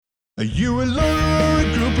Are you a loner or a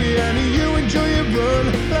groupie and do you enjoy your run?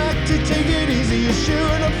 Like to take it easy, you're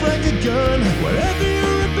shooting up like a gun. Whatever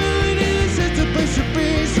your ability, this is the place to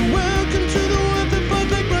be. So welcome to the Worth It Fun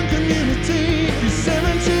Like Run community. If you're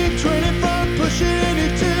 17, 25, pushing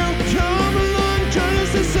 82, come along, join us,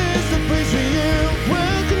 this is the place for you.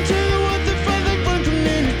 Welcome to the Worth It Fun Like Run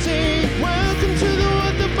community. Welcome to the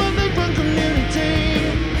Worth It Fun Like Run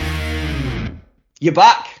community. You're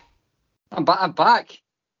back. I'm back.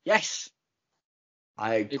 Yes.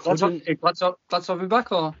 I Glad to have me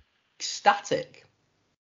back, or ecstatic.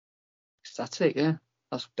 ecstatic? Yeah,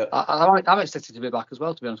 I'm ecstatic to be back as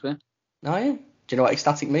well. To be honest with you, Are you? Do you know what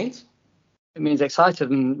ecstatic means? it means excited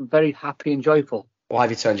and very happy and joyful. Why have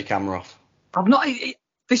you turned your camera off? I'm not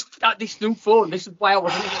this new phone. This is why I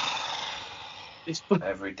wasn't. This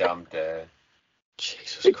Every damn day.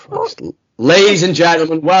 Jesus Christ. Ladies and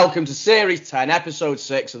gentlemen, welcome to Series 10, Episode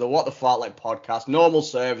 6 of the What the Fartlek podcast. Normal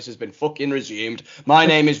service has been fucking resumed. My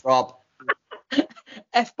name is Rob.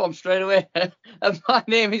 F-bomb straight away. And my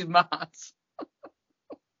name is Matt.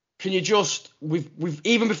 Can you just, we've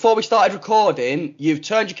even before we started recording, you've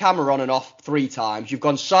turned your camera on and off 3 times. You've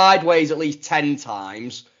gone sideways at least 10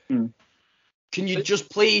 times. Can you just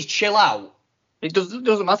please chill out? It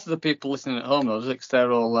doesn't matter to the people listening at home though, does it? 'Cause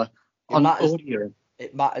they're all on audio.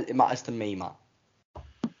 It matters to me, Matt.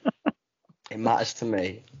 It matters to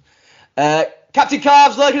me. Captain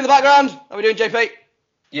Carves lurking in the background. How are we doing, JP?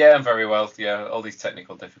 Yeah, I'm very well. Yeah, all these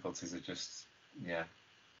technical difficulties are just,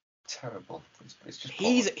 terrible. It's just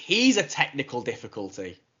He's a technical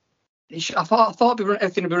difficulty. I thought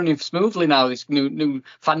everything would be running smoothly now. This new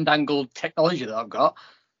fandangled technology that I've got.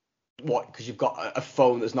 What? Because you've got a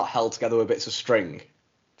phone that's not held together with bits of string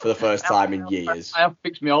for the first time in years. I have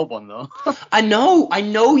fixed my old one though. I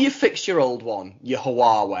know you fixed your old one, your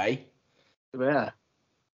Huawei. Yeah.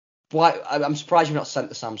 Why? I'm surprised you've not sent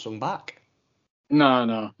the Samsung back.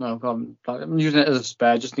 No. I'm using it as a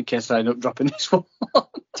spare just in case I end up dropping this one.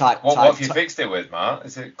 What have you fixed it with, Matt?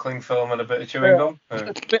 Is it cling film and a bit of chewing gum?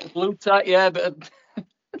 A bit of blue tack, yeah,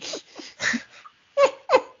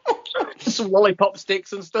 some lollipop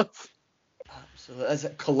sticks and stuff. So that's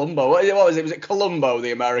Columbo. What was it? Was it Columbo,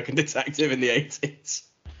 the American detective in the 80s?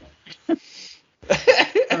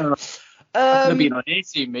 I've been on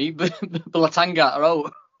 18, me, but the Latanga are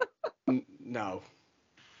out. No.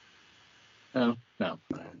 No. The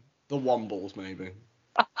Wombles, maybe.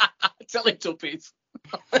 Teletubbies.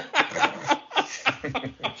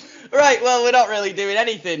 Right, well, we're not really doing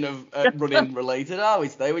anything of running related, are we,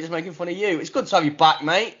 today? We're just making fun of you. It's good to have you back,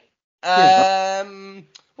 mate.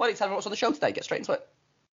 Why don't you tell me what's on the show today? Get straight into it.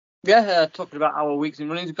 Yeah, talking about our weeks in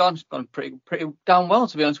running. It's gone pretty down well,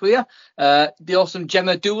 to be honest with you. The awesome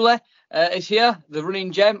Gemma Dooley is here. The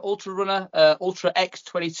running gem, ultra runner, Ultra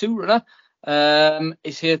X22 runner,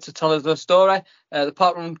 is here to tell us their story. The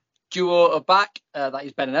parkrun duo are back. That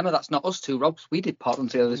is Ben and Emma. That's not us two, Rob. We did parkrun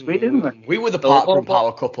together this week, didn't we? We were the parkrun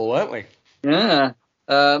power couple, weren't we? Yeah.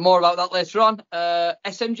 More about that later on.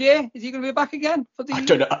 SMJ, is he going to be back again? I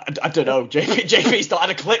don't know. JP's not had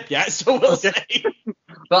a clip yet, so we'll see.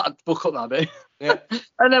 We'll cut that bit. Yeah.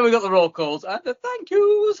 And then we got the roll calls and the thank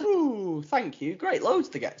yous. Ooh, thank you. Great loads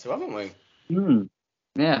to get to, haven't we?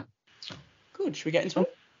 Yeah. Good. Should we get into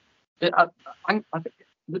it? I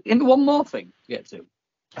think one more thing to get to.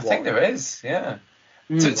 I think there is, yeah.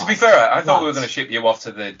 To be fair, I thought we were going to ship you off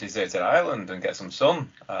to the deserted island and get some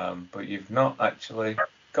sun, but you've not actually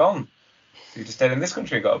gone. You just stayed in this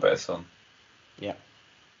country and got a bit of sun. Yeah.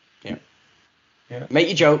 Make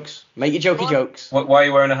your jokes. Make your jokey jokes. Why are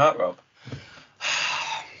you wearing a hat, Rob?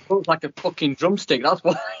 Looks like a fucking drumstick, that's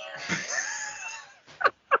why.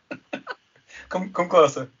 Come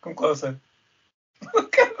closer.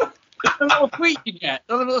 Look at that. The little sweets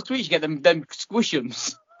you get, them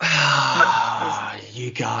squishums.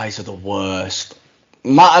 You guys are the worst.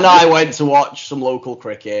 Matt and I went to watch some local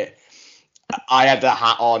cricket. I had the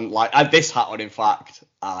hat on, I had this hat on, in fact,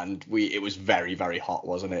 and it was very, very hot,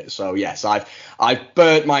 wasn't it? So yes, I've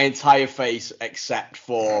burnt my entire face except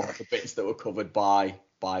for the bits that were covered by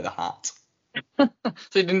the hat. So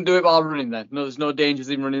you didn't do it while running then? No, there's no dangers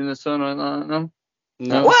in running in the sun or anything like that, no?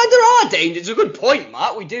 Well, there are dangers. It's a good point,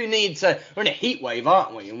 Matt. We do need to. We're in a heat wave,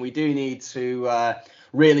 aren't we? And we do need to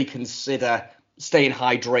really consider staying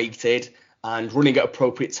hydrated and running at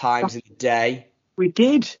appropriate times in the day. We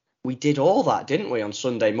did all that, didn't we, on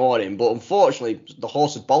Sunday morning? But unfortunately, the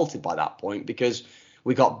horse had bolted by that point because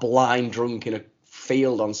we got blind drunk in a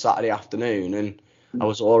field on Saturday afternoon, and I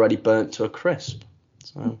was already burnt to a crisp.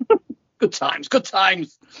 So Good times.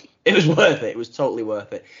 It was worth it. It was totally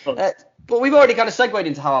worth it. But we've already kind of segued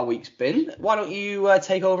into how our week's been. Why don't you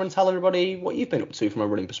take over and tell everybody what you've been up to from a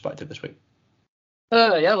running perspective this week?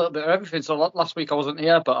 Yeah, a little bit of everything. So last week I wasn't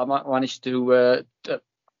here, but I managed to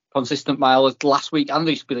consistent miles last week and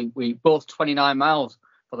this week, both 29 miles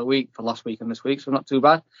for the week for last week and this week, so not too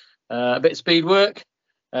bad. A bit of speed work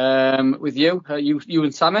with you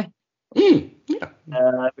and Sammy.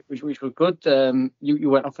 Which was good. You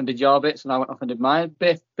went off and did your bits, and I went off and did my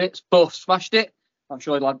bits. Both smashed it. I'm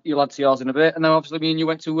sure you'll add to yours in a bit. And then obviously me and you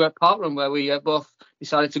went to Parkrun, where we both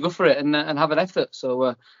decided to go for it and have an effort.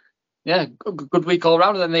 So good week all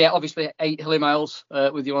round. And then they obviously 8 hilly miles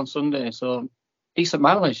with you on Sunday. So decent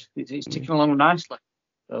mileage. It's ticking along nicely.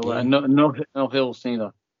 So no hills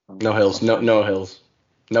neither. No hills. No hills.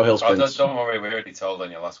 No hill sprints. Don't worry, we already told on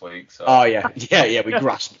you last week. So. Oh yeah. We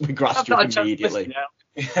grasped you immediately.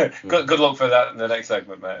 Good luck for that in the next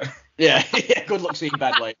segment, mate. Yeah. Good luck seeing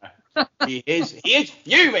Ben later. He is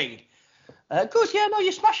fuming. Good. Yeah. No,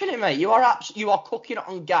 you're smashing it, mate. You are cooking it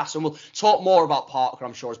on gas, and we'll talk more about Parkrun,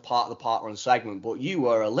 I'm sure, as part of the Parkrun segment. But you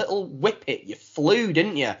were a little whippet. You flew,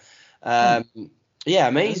 didn't you? Yeah,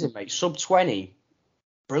 amazing, mate. Sub 20,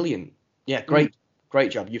 brilliant. Yeah, great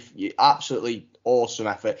job. You absolutely awesome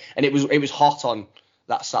effort, and it was hot on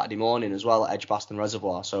that Saturday morning as well at Edgbaston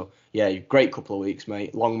Reservoir. So yeah, great couple of weeks,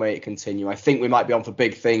 mate. Long may it continue. I think we might be on for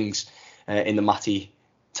big things in the Matty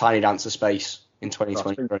Tiny Dancer space in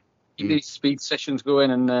 2023. Keep these speed sessions going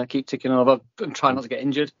and keep ticking over and try not to get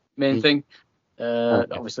injured. Main thing.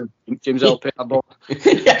 Obviously, Jim's helping. Yeah,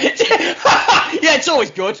 it's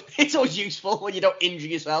always good. It's always useful when you don't injure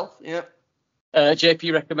yourself. Yeah.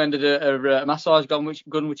 JP recommended a massage gun,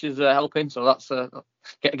 which is helping. So that's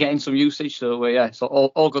getting some usage. So so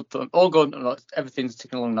all good. All good. Everything's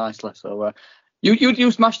ticking along nicely. So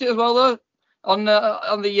you smashed it as well though on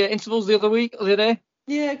the intervals the other day.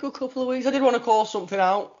 Yeah, good couple of weeks. I did want to call something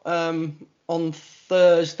out. On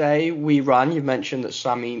Thursday we ran. You've mentioned that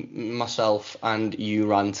Sammy, myself, and you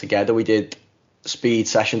ran together. We did speed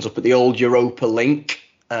sessions up at the old Europa Link.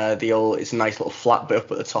 It's a nice little flat bit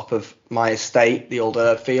up at the top of my estate, the old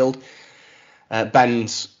field.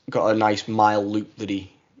 Ben's got a nice mile loop that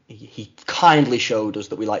he kindly showed us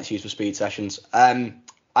that we like to use for speed sessions. I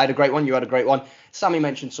had a great one. You had a great one. Sammy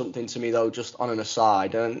mentioned something to me though, just on an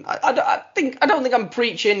aside, and I don't think I'm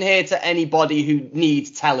preaching here to anybody who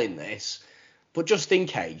needs telling this, but just in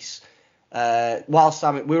case. While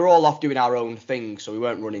Sammy, we were all off doing our own thing, so we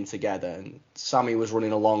weren't running together. And Sammy was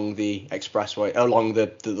running along the expressway, along the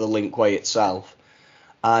linkway itself,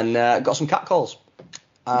 and got some catcalls.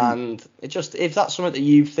 And it just, if that's something that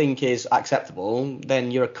you think is acceptable,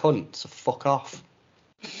 then you're a cunt. So fuck off.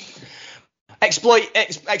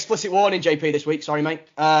 Explicit warning, JP, this week. Sorry, mate.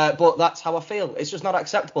 But that's how I feel. It's just not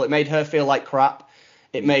acceptable. It made her feel like crap.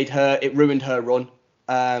 It ruined her run.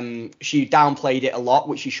 She downplayed it a lot,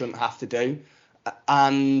 which she shouldn't have to do.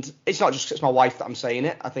 And it's not just 'cause it's my wife that I'm saying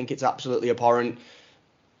it. I think it's absolutely abhorrent,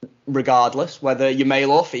 regardless whether you're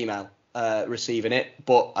male or female receiving it.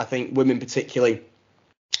 But I think women, particularly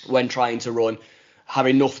when trying to run, have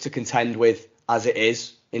enough to contend with as it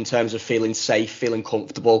is, in terms of feeling safe, feeling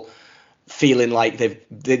comfortable, feeling like they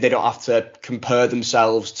don't have to compare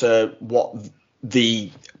themselves to what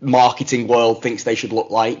the marketing world thinks they should look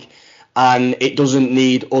like. And it doesn't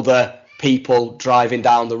need other people driving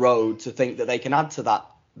down the road to think that they can add to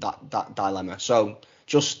that dilemma. So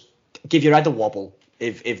just give your head a wobble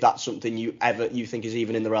if that's something you think is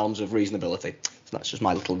even in the realms of reasonability. So that's just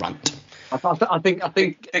my little rant. I think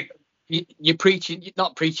you're preaching,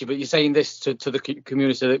 not preaching, but you're saying this to the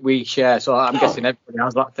community that we share. So I'm guessing everybody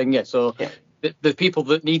has that thing. Yeah. So the people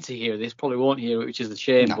that need to hear this probably won't hear it, which is a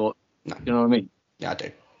shame. No. You know what I mean? Yeah,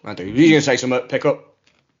 I do. You're gonna say something? Pick up.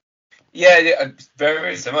 Yeah, very,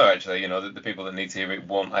 very similar actually. You know, the people that need to hear it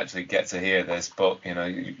won't actually get to hear this, but you know,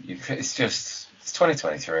 it's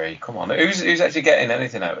 2023. Come on, who's actually getting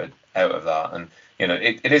anything out of that? And you know,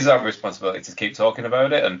 it is our responsibility to keep talking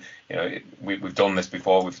about it. And you know, we've done this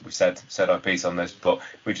before. We've said our piece on this, but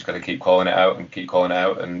we've just got to keep calling it out,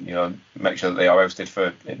 and you know, make sure that they are ousted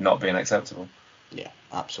for it not being acceptable. Yeah,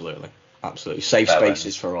 absolutely. Safe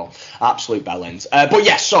spaces for all. Absolute bellends. But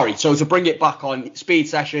yes, sorry. So to bring it back on, speed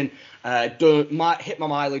session, hit my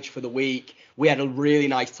mileage for the week. We had a really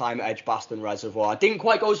nice time at Edgbaston Reservoir. I didn't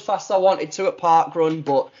quite go as fast as I wanted to at Parkrun,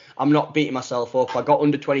 but I'm not beating myself up. I got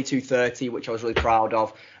under 22:30, which I was really proud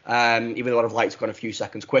of, even though I'd have liked to have gone a few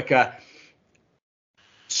seconds quicker.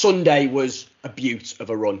 Sunday was a beaut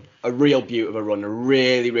of a run, a real beaut of a run. I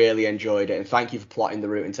really, really enjoyed it, and thank you for plotting the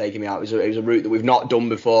route and taking me out. It was a route that we've not done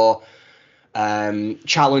before.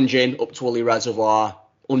 Challenging up to Woolley Reservoir,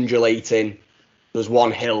 undulating. There was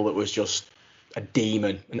one hill that was just a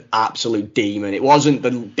demon, an absolute demon. It wasn't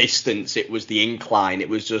the distance, it was the incline. It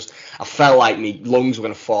was just, I felt like my lungs were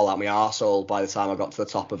going to fall out my arsehole by the time I got to the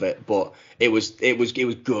top of it. But it was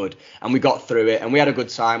good, and we got through it, and we had a good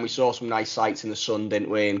time. We saw some nice sights in the sun, didn't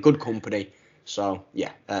we? And good company. So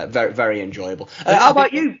yeah, very very enjoyable. How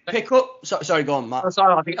about you? Pick up. Sorry, go on, Matt.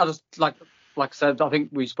 Sorry, I think I just like I said. I think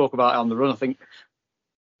we spoke about it on the run. I think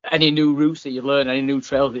any new routes that you learn, any new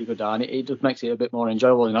trails that you go down, it just makes it a bit more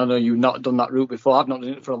enjoyable. And I know you've not done that route before. I've not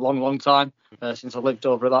done it for a long time since I lived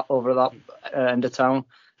over that end of town.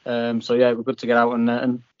 So yeah, we're good to get out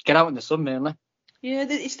and get out in the sun mainly. Yeah,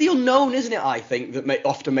 it's the unknown, isn't it? I think that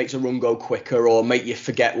often makes a run go quicker or make you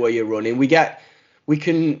forget where you're running.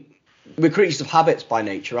 We're creatures of habits by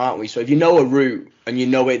nature, aren't we? So if you know a route and you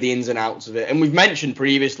know the ins and outs of it, and we've mentioned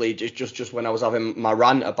previously, just when I was having my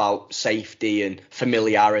rant about safety and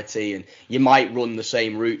familiarity, and you might run the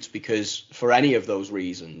same routes because for any of those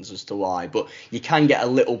reasons as to why, but you can get a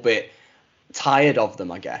little bit tired of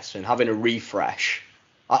them, I guess, and having a refresh.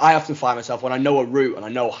 I often find myself, when I know a route and I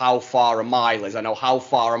know how far a mile is, I know how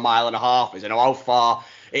far a mile and a half is, I know how far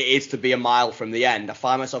it is to be a mile from the end, I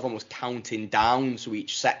find myself almost counting down to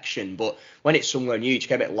each section. But when it's somewhere new, you just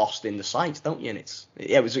get a bit lost in the sights, don't you? And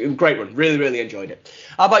it was a great run. Really, really enjoyed it.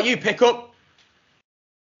 How about you, Pickup?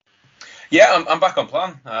 Yeah, I'm back on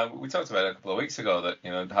plan. We talked about it a couple of weeks ago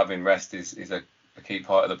that having rest is a key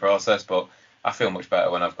part of the process, but I feel much better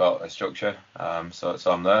when I've got a structure. So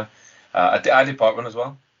I'm there. I did park run as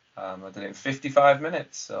well. I did it in 55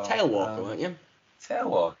 minutes. So, tail walker, weren't you?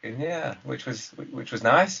 Tail walking, yeah, which was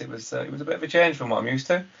nice. It was a bit of a change from what I'm used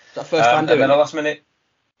to. Is that first time doing it? And then a last minute,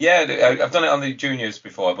 yeah, I've done it on the juniors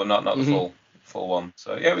before, but not the full one.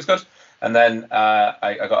 So yeah, it was good. And then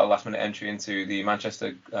I got a last minute entry into the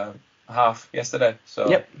Manchester half yesterday. So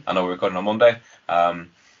yep. I know we're recording on Monday.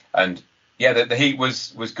 And yeah, the heat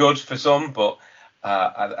was good for some, but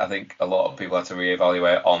I think a lot of people had to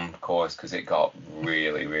reevaluate on course because it got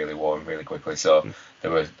really, really warm really quickly. So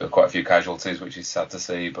there were quite a few casualties, which is sad to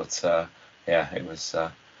see. But yeah, it was.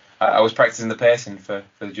 I was practicing the pacing for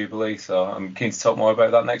the Jubilee, so I'm keen to talk more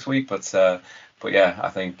about that next week. But yeah, I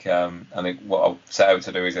think what I set out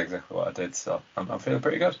to do is exactly what I did. So I'm feeling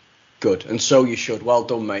pretty good. Good, and so you should. Well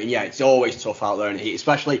done, mate. Yeah, it's always tough out there in the heat,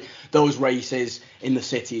 especially those races in the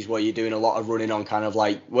cities where you're doing a lot of running on kind of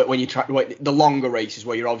like when you the longer races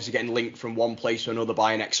where you're obviously getting linked from one place to another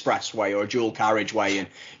by an expressway or a dual carriageway, and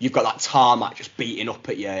you've got that tarmac just beating up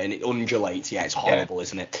at you and it undulates. Yeah, it's horrible,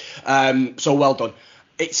 isn't it? So well done.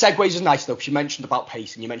 It segues is nice though, because you mentioned about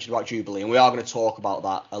pacing, you mentioned about Jubilee, and we are going to talk about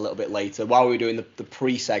that a little bit later. While we were doing the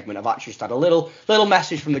pre-segment, I've actually just had a little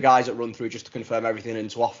message from the guys at Run Through just to confirm everything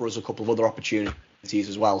and to offer us a couple of other opportunities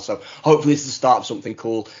as well. So hopefully this is the start of something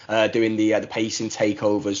cool, doing the pacing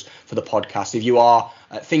takeovers for the podcast. If you are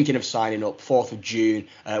thinking of signing up, 4th of June,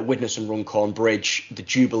 Widnes and Runcorn Bridge, the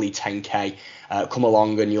Jubilee 10K, come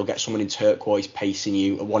along and you'll get someone in turquoise pacing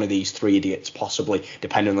you, one of these three idiots possibly,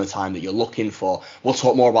 depending on the time that you're looking for. We'll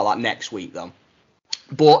talk more about that next week though.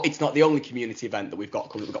 But it's not the only community event that we've got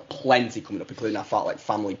coming. We've got plenty coming up, including our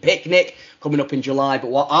family picnic coming up in July.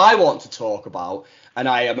 But what I want to talk about, and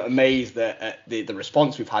I am amazed at the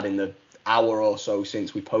response we've had in the hour or so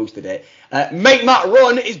since we posted it, Make Matt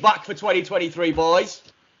Run is back for 2023, boys.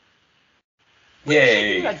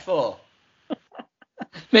 Yay! What are you for?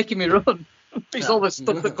 Making me run. It's all the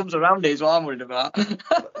stuff that comes around it is what I'm worried about.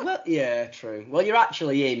 Well, yeah, true. Well, you're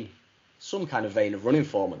actually in some kind of vein of running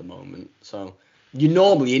form at the moment, so you're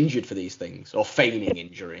normally injured for these things, or feigning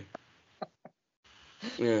injury.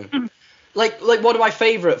 Yeah. Like one of my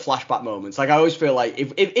favourite flashback moments. Like I always feel like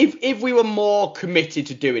if we were more committed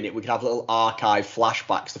to doing it, we could have little archive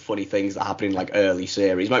flashbacks to funny things that happen in like early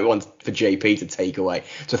series. Might be one for JP to take away,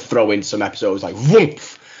 to throw in some episodes like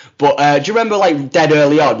whoomph. But do you remember like dead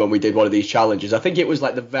early on when we did one of these challenges? I think it was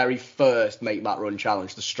like the very first Make Matt Run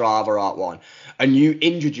challenge, the Strava Art one, and you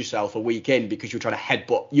injured yourself a week in because you were trying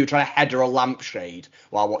to header a lampshade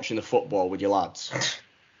while watching the football with your lads.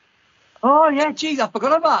 Oh yeah, jeez, I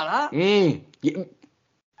forgot about that.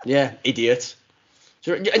 Yeah, idiot.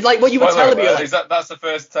 So, like what you were telling me. Like, that's the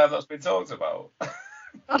first time that's been talked about?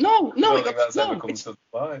 No,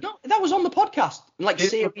 that was on the podcast. Like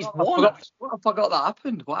series 1. I forgot that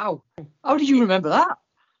happened. Wow. How did you remember that?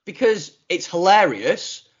 Because it's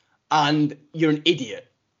hilarious and you're an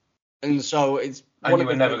idiot. And so it's... And you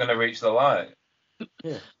were never going to reach the light.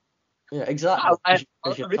 Yeah, exactly.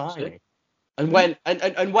 Because you're tiny.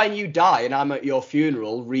 And when you die and I'm at your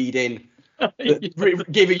funeral reading,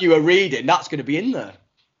 giving you a reading, that's going to be in there.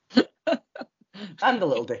 And the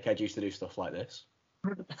little dickhead used to do stuff like this.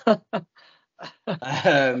 But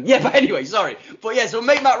anyway, sorry. But yeah, so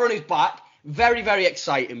Make Matt Run is back. very, very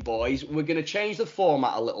exciting, boys. We're going to change the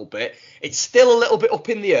format a little bit. It's still a little bit up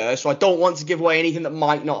in the air, so I don't want to give away anything that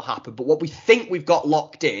might not happen. But what we think we've got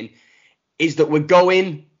locked in is that we're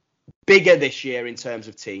going bigger this year in terms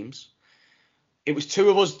of teams. It was 2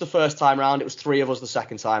 of us the first time round. It was 3 of us the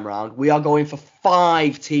second time round. We are going for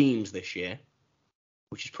 5 teams this year,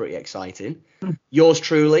 which is pretty exciting. Yours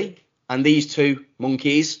truly and these 2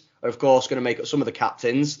 monkeys are, of course, going to make up some of the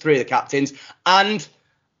captains, 3 of the captains, and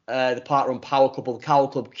the partner on Power Couple, the Power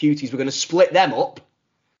Club Cuties. We're going to split them up,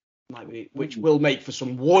 which will make for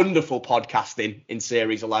some wonderful podcasting in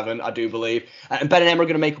Series 11, I do believe. And Ben and Emma are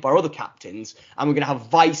going to make up our other captains, and we're going to have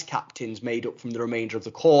vice captains made up from the remainder of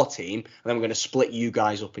the core team, and then we're going to split you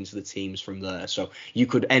guys up into the teams from there. So you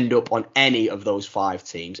could end up on any of those 5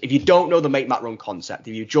 teams. If you don't know the Make Matt Run concept,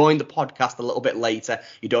 if you joined the podcast a little bit later,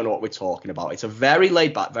 you don't know what we're talking about. It's a very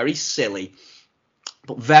laid back, very silly,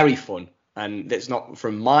 but very fun. And it's not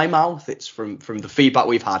from my mouth, it's from the feedback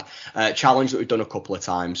we've had. Challenge that we've done a couple of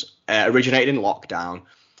times. Originated in lockdown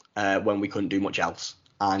when we couldn't do much else.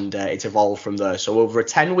 And it's evolved from there. So over a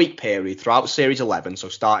 10-week period throughout Series 11, so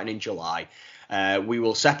starting in July, we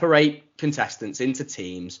will separate contestants into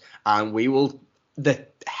teams. And the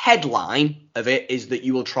headline of it is that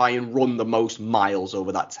you will try and run the most miles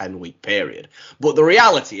over that 10-week period. But the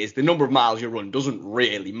reality is the number of miles you run doesn't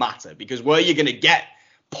really matter, because where you're going to get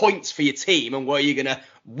points for your team and where you're going to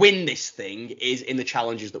win this thing is in the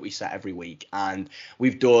challenges that we set every week. And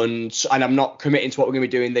we've done, and I'm not committing to what we're going to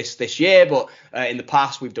be doing this year, but in the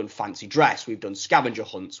past we've done fancy dress, we've done scavenger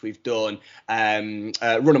hunts, we've done run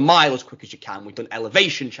a mile as quick as you can, we've done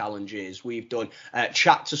elevation challenges, we've done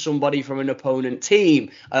chat to somebody from an opponent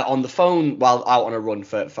team on the phone while out on a run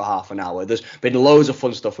for half an hour. There's been loads of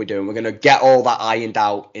fun stuff we're doing. We're going to get all that ironed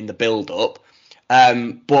out in the build up,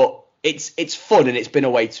 but it's fun, and it's been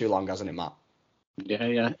away too long, hasn't it, Matt?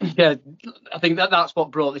 Yeah. I think that's what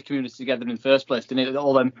brought the community together in the first place, didn't it?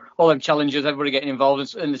 All them challenges, everybody getting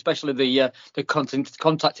involved, and especially the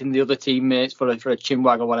contacting the other teammates for a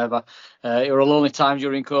chinwag or whatever. It were lonely times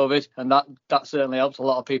during COVID, and that certainly helped a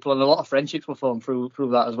lot of people, and a lot of friendships were formed through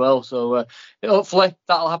that as well. So hopefully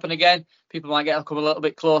that'll happen again. People might come a little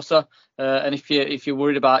bit closer, and if you're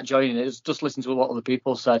worried about joining it, just listen to what other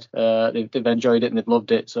people said. They've enjoyed it and they've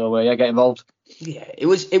loved it. So get involved. Yeah, it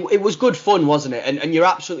was good fun, wasn't it? And you're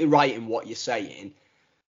absolutely right in what you're saying.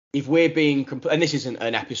 If we're being and this isn't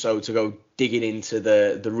an episode to go digging into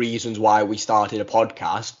the reasons why we started a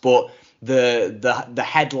podcast, but the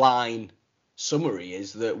headline summary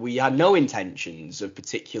is that we had no intentions of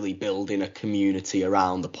particularly building a community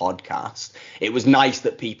around the podcast. It was nice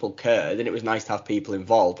that people cared, and it was nice to have people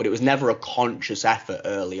involved, but it was never a conscious effort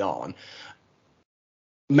early on.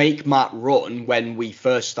 Make Matt Run, when we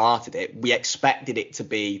first started it, we expected it to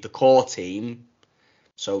be the core team,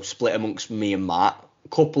 so split amongst me and Matt, a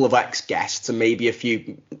couple of ex-guests, and maybe a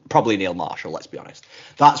few, probably Neil Marshall, let's be honest.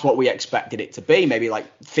 That's what we expected it to be, maybe like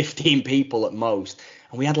 15 people at most.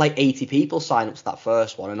 And we had like 80 people sign up to that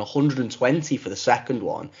first one and 120 for the second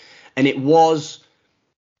one. And it was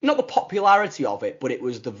not the popularity of it, but it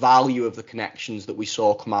was the value of the connections that we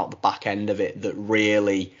saw come out the back end of it that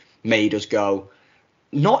really made us go,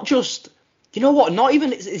 not just, you know what, not even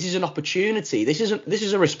this is an opportunity. This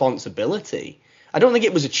is a responsibility. I don't think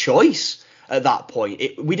it was a choice at that point.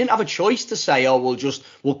 We didn't have a choice to say,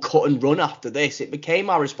 we'll cut and run after this. It became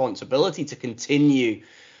our responsibility to continue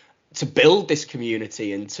to build this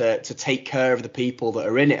community and to take care of the people that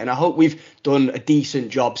are in it. And I hope we've done a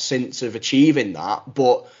decent job since of achieving that.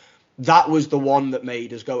 But that was the one that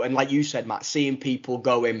made us go. And like you said, Matt, seeing people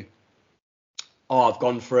going, I've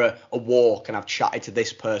gone for a walk and I've chatted to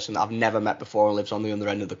this person that I've never met before and lives on the other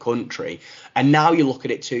end of the country. And now you look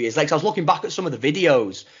at it 2 years later. I was looking back at some of the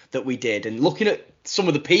videos that we did and looking at some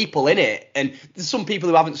of the people in it. And there's some people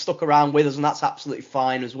who haven't stuck around with us, and that's absolutely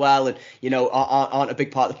fine as well. And, aren't a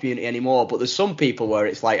big part of the community anymore. But there's some people where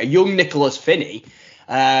it's like a young Nicholas Finney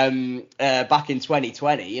back in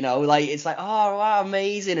 2020, it's like, oh, wow,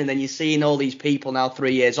 amazing. And then you're seeing all these people now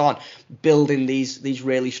 3 years on building these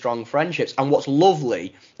really strong friendships. And what's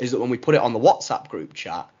lovely is that when we put it on the WhatsApp group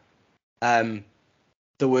chat,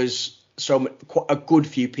 there was a good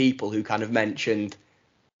few people who kind of mentioned,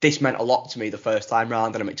 this meant a lot to me the first time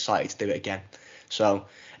round, and I'm excited to do it again. So,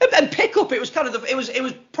 and Pickup, it was kind of it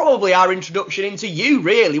was probably our introduction into you,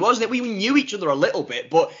 really, wasn't it? We knew each other a little bit,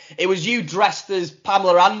 but it was you dressed as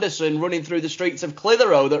Pamela Anderson running through the streets of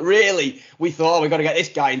Clitheroe that really we thought, we've got to get this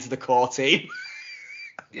guy into the core team.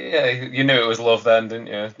 Yeah, you knew it was love then, didn't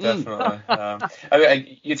you? Definitely. I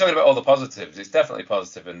mean, you're talking about all the positives. It's definitely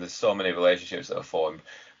positive, and there's so many relationships that are formed.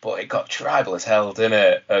 But it got tribal as hell, didn't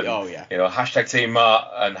it? And, Oh, yeah. Hashtag Team Matt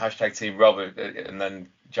and hashtag Team Robert, and then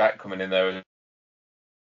Jack coming in there.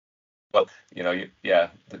 Well,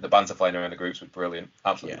 the banter flying around the groups was brilliant.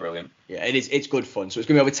 Absolutely brilliant. Yeah, it is. It's good fun. So it's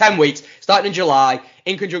going to be over 10 weeks, starting in July,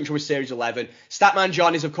 in conjunction with Series 11. Statman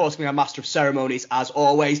John is, of course, going to be our Master of Ceremonies, as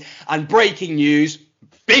always. And breaking news,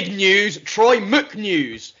 big news, Troy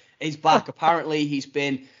McNews is back. Apparently, he's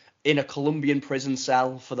been in a Colombian prison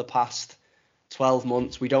cell for the past 12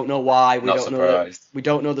 months. We don't know why. We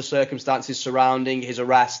don't know the circumstances surrounding his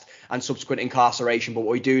arrest and subsequent incarceration. But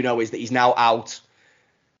what we do know is that he's now out.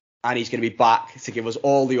 And he's going to be back to give us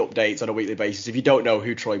all the updates on a weekly basis. If you don't know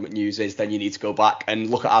who Troy McNews is, then you need to go back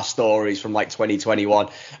and look at our stories from like 2021,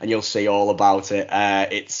 and you'll see all about it.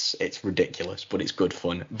 It's ridiculous, but it's good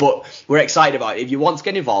fun. But we're excited about it. If you want to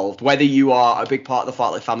get involved, whether you are a big part of the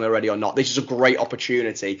Fartlek family already or not, this is a great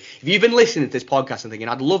opportunity. If you've been listening to this podcast and thinking,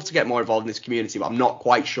 I'd love to get more involved in this community, but I'm not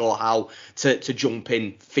quite sure how to jump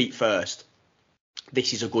in feet first,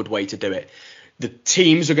 this is a good way to do it. The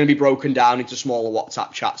teams are going to be broken down into smaller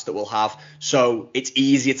WhatsApp chats that we'll have, so it's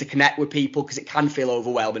easier to connect with people, because it can feel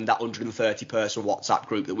overwhelming, that 130-person WhatsApp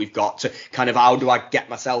group that we've got, to kind of, how do I get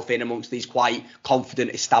myself in amongst these quite confident,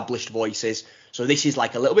 established voices. So this is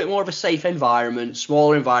like a little bit more of a safe environment,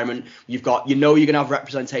 smaller environment. You're going to have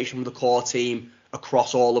representation from the core team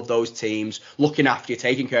across all of those teams, looking after you,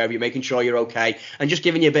 taking care of you, making sure you're okay, and just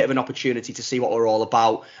giving you a bit of an opportunity to see what we're all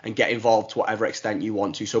about and get involved to whatever extent you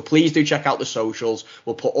want to. So please do check out the socials.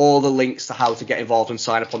 We'll put all the links to how to get involved and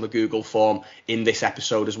sign up on the Google form in this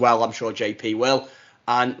episode as well. I'm sure JP will.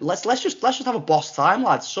 And let's just have a boss time,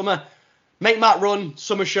 lads. Summer, make Matt run,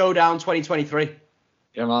 Summer Showdown 2023.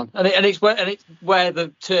 Yeah, man. And it's where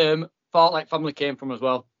the term Fartlek family came from as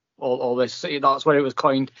well. All this, that's where it was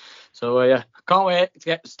coined. So yeah, can't wait to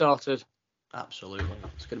get started. Absolutely,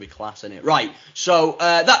 it's going to be class, isn't it? Right, so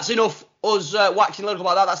that's enough us waxing lyrical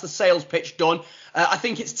about that. That's the sales pitch done. I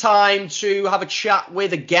think it's time to have a chat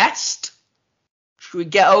with a guest. Should we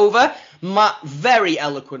get over? Matt very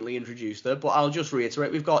eloquently introduced her, but I'll just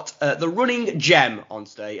reiterate. We've got the running gem on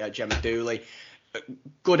today, Gemma Dooley.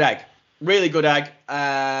 Good egg, really good egg.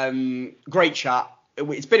 Great chat.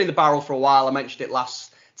 It's been in the barrel for a while. I mentioned it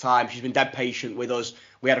last time. She's been dead patient with us.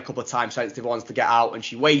 We had a couple of time-sensitive ones to get out, and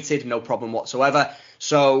she waited, no problem whatsoever.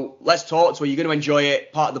 So let's talk to her. You're going to enjoy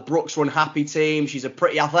it. Part of the Brooks Run Happy team. She's a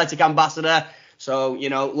pretty athletic ambassador. So,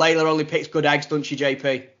 Layla only picks good eggs, doesn't she,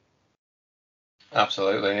 JP?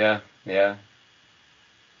 Absolutely, yeah.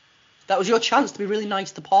 That was your chance to be really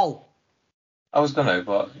nice to Paul. I was going to,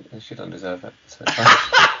 but she doesn't deserve it. So.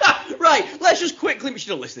 Right, let's just quickly... She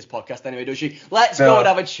doesn't listen to this podcast anyway, does she? Let's go and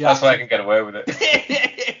have a chat. That's why I can get away with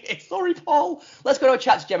it. Sorry, Paul. Let's go and have a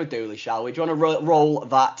chat to Gemma Dooley, shall we? Do you want to roll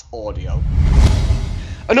that audio?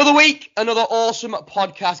 Another week, another awesome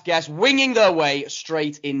podcast guest winging their way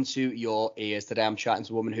straight into your ears. Today I'm chatting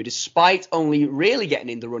to a woman who, despite only really getting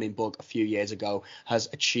in the running bug a few years ago, has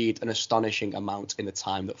achieved an astonishing amount in the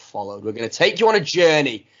time that followed. We're going to take you on a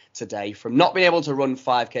journey today from not being able to run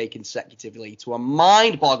 5k consecutively to a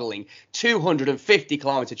mind-boggling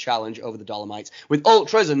 250-kilometre challenge over the Dolomites, with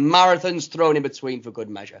ultras and marathons thrown in between for good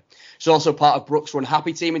measure. She's also part of Brooks Run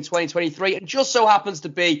Happy team in 2023 and just so happens to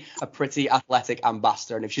be a pretty athletic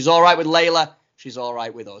ambassador. And if she's all right with Layla, she's all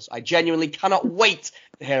right with us. I genuinely cannot wait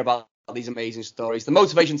to hear about these amazing stories, the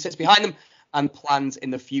motivation sits behind them, and plans in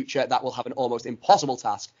the future that will have an almost impossible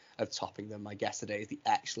task of topping them. My guest today is the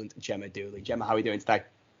excellent Gemma Dooley. Gemma, how are you doing today?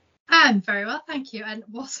 I'm very well, thank you. And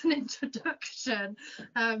what an introduction.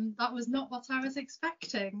 That was not what I was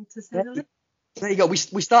expecting, to say the least. There you go. We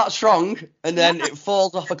start strong and then it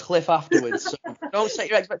falls off a cliff afterwards. So don't set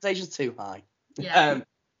your expectations too high. Yeah.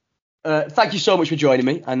 Thank you so much for joining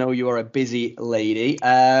me. I know you are a busy lady.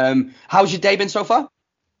 How's your day been so far?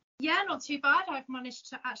 Yeah, not too bad. I've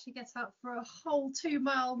managed to actually get out for a whole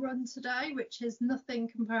 2-mile run today, which is nothing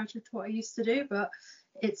comparative to what I used to do, but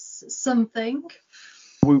it's something.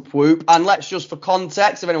 Whoop whoop. And let's just, for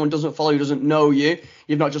context, if anyone doesn't follow, who doesn't know you,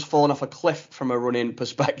 you've not just fallen off a cliff from a running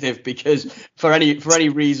perspective, because for any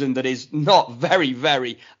reason that is not very,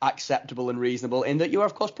 very acceptable and reasonable, in that you are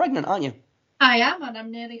of course pregnant, aren't you? I am, and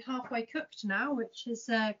I'm nearly halfway cooked now, which is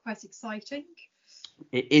quite exciting.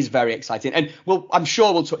 It is very exciting, and I'm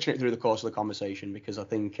sure we'll touch on it through the course of the conversation, because I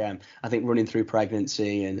think running through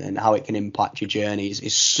pregnancy and how it can impact your journey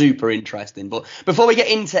is super interesting. But before we get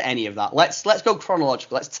into any of that, let's go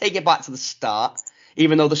chronological. Let's take it back to the start,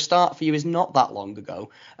 even though the start for you is not that long ago.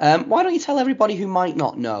 Why don't you tell everybody who might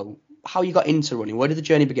not know how you got into running? Where did the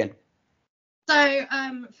journey begin? So,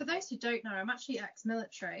 for those who don't know, I'm actually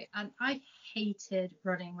ex-military, and I hated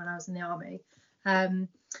running when I was in the army. I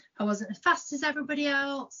wasn't as fast as everybody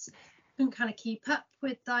else. Couldn't kind of keep up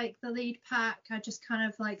with like the lead pack. I just kind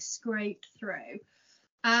of like scraped through.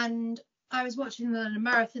 And I was watching the London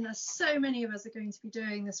Marathon, as so many of us are going to be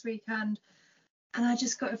doing this weekend, and I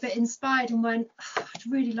just got a bit inspired and went, I'd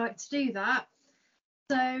really like to do that.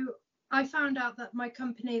 So I found out that my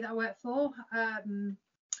company that I work for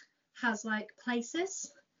has like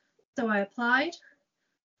places. So I applied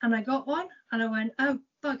and I got one, and I went, oh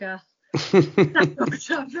bugger. now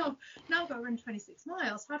I've got to run 26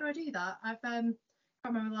 miles. How do I do that? I can't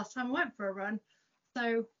remember the last time I went for a run.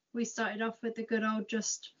 So we started off with the good old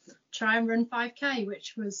just try and run 5k,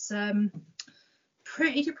 which was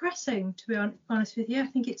pretty depressing, to be honest with you. I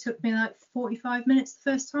think it took me like 45 minutes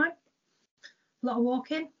the first time. A lot of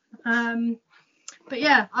walking. But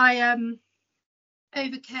yeah, I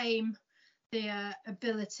overcame the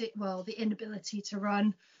inability to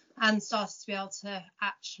run, and started to be able to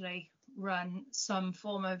actually run some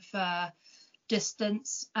form of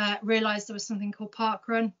distance. Realised there was something called park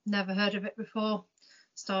run. Never heard of it before.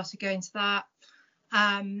 Started going to that.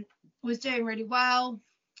 Was doing really well.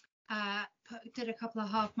 Did a couple of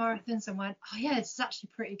half marathons and went, oh yeah, this is actually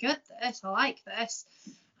pretty good, this. I like this.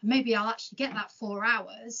 Maybe I'll actually get that 4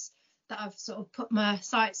 hours that I've sort of put my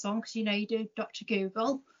sights on, because you know you do Dr.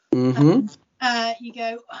 Google. Mm-hmm. You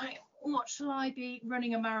go, what shall I be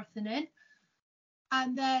running a marathon in?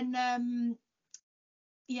 And then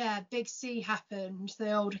Big C happened,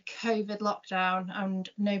 the old COVID lockdown, and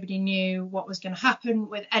nobody knew what was going to happen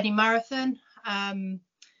with any marathon. And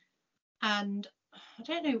I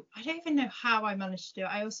don't even know how I managed to do it.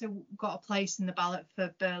 I also got a place in the ballot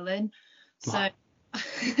for Berlin. So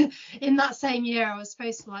in that same year, I was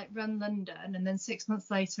supposed to like run London, and then 6 months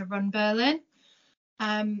later run Berlin.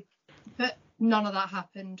 But none of that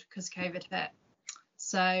happened because COVID hit.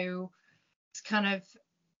 So it's kind of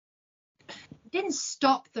didn't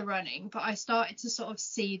stop the running, but I started to sort of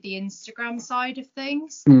see the Instagram side of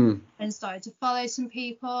things, and started to follow some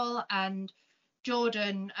people, and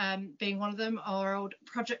Jordan being one of them, our old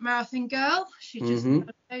Project Marathon girl. She just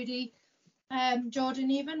Jodie Jordan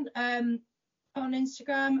even on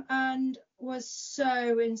Instagram, and was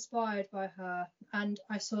so inspired by her. And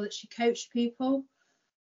I saw that she coached people,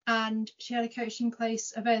 and she had a coaching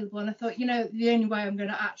place available, and I thought, you know, the only way I'm going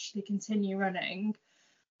to actually continue running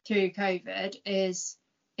through COVID is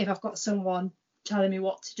if I've got someone telling me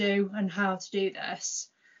what to do and how to do this.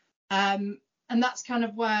 And that's kind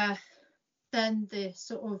of where then the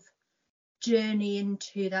sort of journey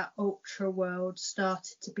into that ultra world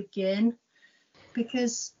started to begin,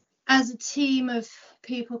 because as a team of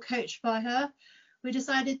people coached by her, we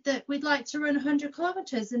decided that we'd like to run 100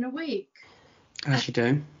 kilometers in a week. As you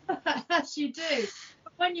do. As you do.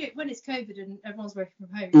 But when it's COVID and everyone's working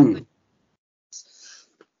from home.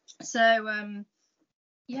 So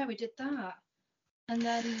we did that. And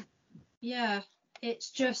then it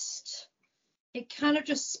kind of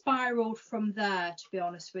just spiraled from there, to be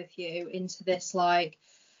honest with you, into this like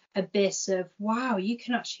abyss of, wow, you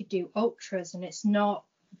can actually do ultras, and it's not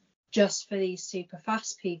just for these super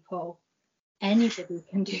fast people. Anybody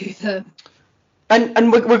can do them.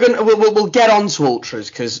 And we'll get on to ultras,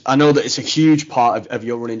 because I know that it's a huge part of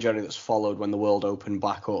your running journey that's followed when the world opened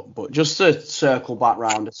back up. But just to circle back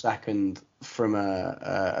round a second, from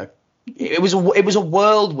it was a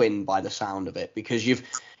whirlwind by the sound of it, because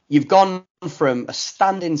you've gone from a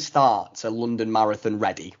standing start to London Marathon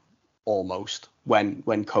ready almost when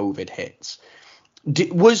COVID hits.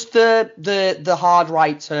 Was the hard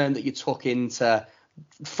right turn that you took into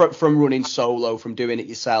from running solo, from doing it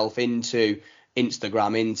yourself, into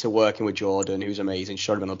Instagram, into working with Jordan, who's amazing? She's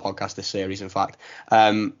already been on the podcast this series, in fact,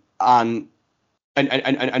 and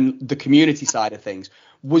the community side of things,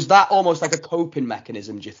 was that almost like a coping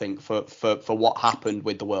mechanism, do you think, for what happened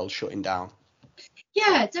with the world shutting down?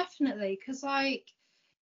 Yeah, definitely, because like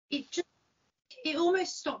it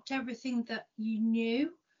almost stopped everything that you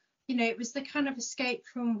knew. You know, it was the kind of escape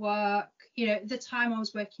from work. You know, at the time I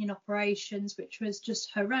was working in operations, which was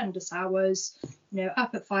just horrendous hours, you know,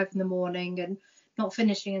 up at 5 a.m. and not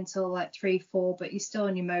finishing until like 3-4, but you're still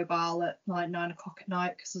on your mobile at like 9 o'clock at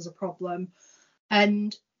night because there's a problem.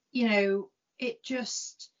 And, you know, it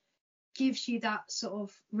just gives you that sort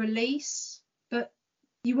of release, but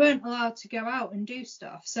you weren't allowed to go out and do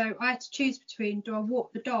stuff. So I had to choose between, do I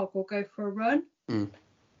walk the dog or go for a run?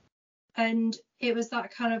 And it was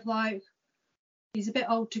that kind of like, he's a bit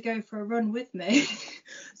old to go for a run with me.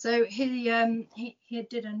 So he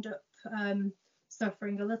did end up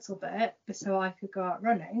suffering a little bit so I could go out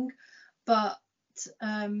running. But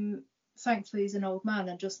thankfully he's an old man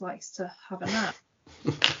and just likes to have a nap.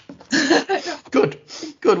 Good.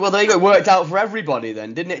 Well, there you go. It worked out for everybody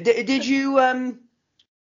then, didn't it? Did you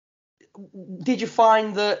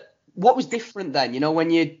find that? What was different then? You know,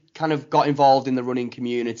 when you kind of got involved in the running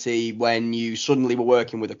community, when you suddenly were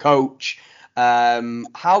working with a coach,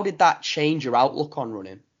 how did that change your outlook on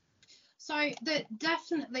running? So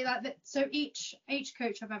definitely so each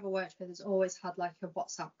coach I've ever worked with has always had like a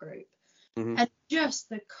WhatsApp group, and just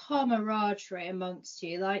the camaraderie amongst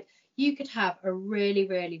you. Like you could have a really,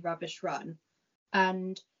 really rubbish run,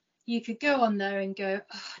 and you could go on there and go,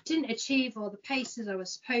 oh, I didn't achieve all the paces I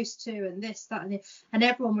was supposed to, and this, that, and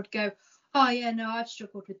everyone would go, oh yeah, no, I've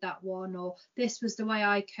struggled with that one, or this was the way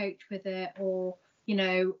I coped with it, or you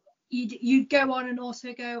know, you'd go on and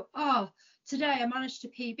also go, oh, today I managed to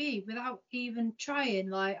PB without even trying.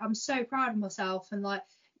 Like I'm so proud of myself, and like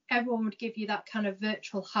everyone would give you that kind of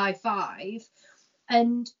virtual high five,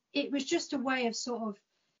 and it was just a way of sort of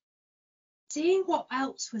seeing what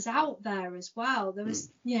else was out there as well. There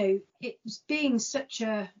was, you know, it was being such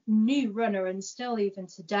a new runner, and still even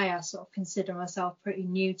today I sort of consider myself pretty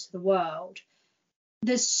new to the world.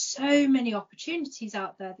 There's so many opportunities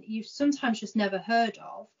out there that you've sometimes just never heard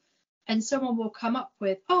of, and someone will come up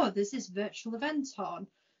with, oh, there's this virtual event on.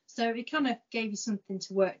 So it kind of gave you something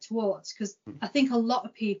to work towards, because I think a lot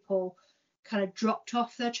of people kind of dropped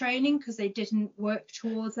off their training because they didn't work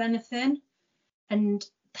towards anything. And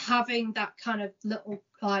having that kind of little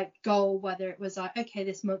like goal, whether it was like, okay,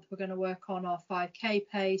 this month we're going to work on our 5k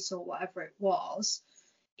pace or whatever it was,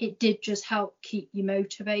 it did just help keep you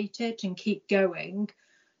motivated and keep going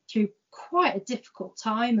through quite a difficult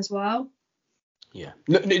time as well. Yeah,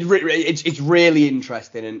 it's really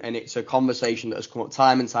interesting, and it's a conversation that has come up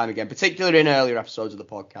time and time again, particularly in earlier episodes of the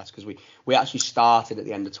podcast, because we actually started at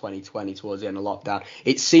the end of 2020, towards the end of lockdown.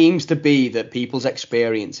 It seems to be that people's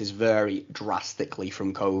experiences vary drastically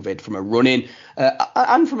from COVID, from a running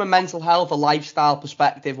and from a mental health, a lifestyle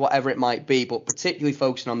perspective, whatever it might be, but particularly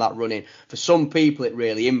focusing on that running. For some people, it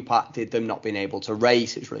really impacted them not being able to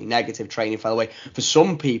race. It was really negative, training fell away. For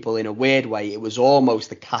some people, in a weird way, it was almost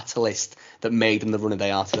the catalyst that made them the runner they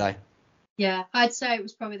are today. Yeah, I'd say it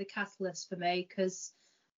was probably the catalyst for me, because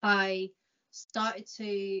I started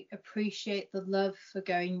to appreciate the love for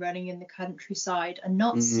going running in the countryside and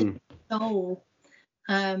not sitting at all.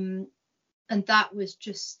 And that was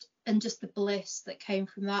just the bliss that came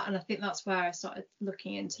from that. And I think that's where I started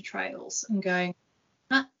looking into trails and going,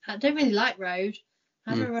 I don't really like road.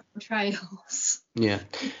 How do I run on trails? Yeah.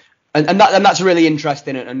 And that's a really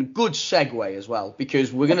interesting and good segue as well,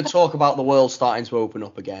 because we're going to talk about the world starting to open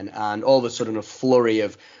up again, and all of a sudden a flurry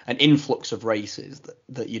of an influx of races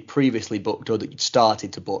that you'd previously booked or that you'd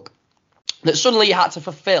started to book that suddenly you had to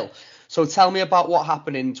fulfill. So tell me about what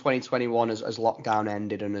happened in 2021 as lockdown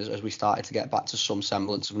ended and as we started to get back to some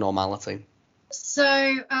semblance of normality. So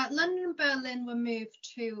London and Berlin were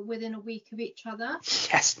moved to within a week of each other.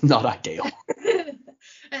 Yes, not ideal.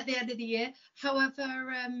 At the end of the year. However,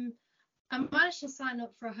 I managed to sign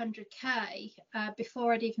up for 100k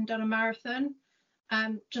before I'd even done a marathon,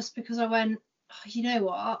 just because I went, oh, you know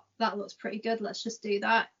what, that looks pretty good, let's just do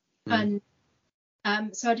that. And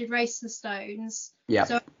so I did Race to the Stones. Yeah.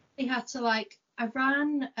 So I had to I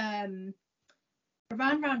ran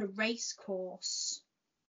around a race course.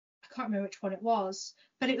 I can't remember which one it was,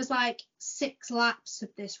 but it was like 6 laps of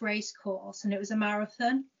this race course, and it was a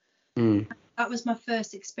marathon. That was my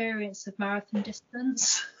first experience of marathon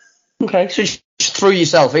distance. Okay, so you just threw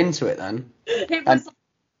yourself into it then. It was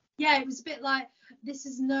it was a bit like, this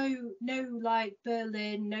is no like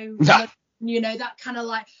Berlin, no you know, that kind of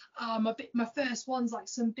like my first one's like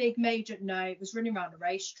some big major. No, it was running around a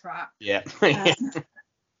racetrack. Yeah.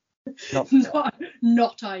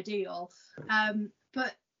 Not ideal.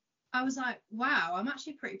 But I was like, wow, I'm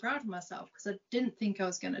actually pretty proud of myself, because I didn't think I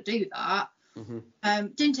was going to do that.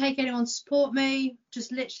 Didn't take anyone to support me,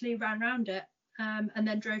 just literally ran around it, and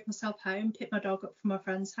then drove myself home, picked my dog up from my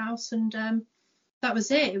friend's house, and that was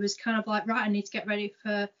it. It was kind of like, right, I need to get ready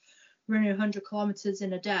for running 100 kilometers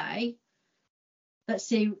in a day. Let's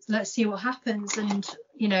see what happens. And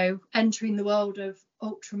you know, entering the world of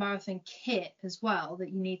ultra marathon kit as well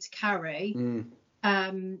that you need to carry.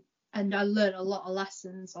 And I learned a lot of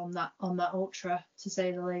lessons on that ultra, to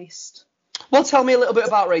say the least. Well, tell me a little bit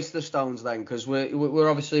about Race to the Stones then, because we're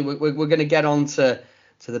obviously we're going to get on to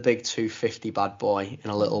the big 250 bad boy in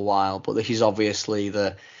a little while, but this is obviously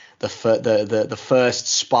the first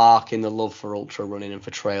spark in the love for ultra running and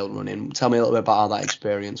for trail running. Tell me a little bit about how that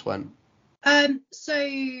experience went.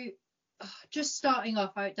 So just starting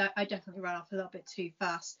off, I definitely ran off a little bit too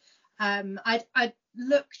fast. I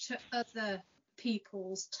looked at other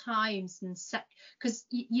people's times and set, because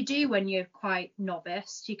you do when you're quite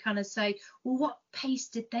novice, you kind of say, well, what pace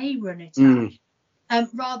did they run it at?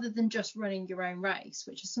 Rather than just running your own race,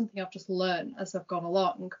 which is something I've just learned as I've gone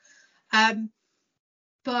along.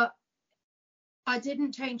 But I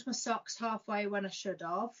didn't change my socks halfway when I should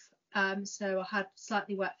have. So I had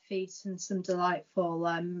slightly wet feet and some delightful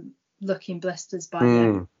looking blisters by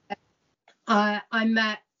then. I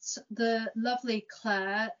met the lovely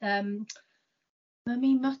Claire,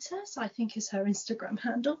 Mummy Mutters, I think is her Instagram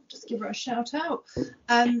handle. Just give her a shout out.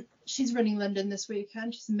 She's running London this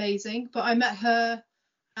weekend. She's amazing. But I met her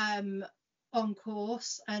on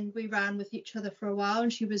course, and we ran with each other for a while.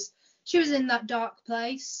 And she was in that dark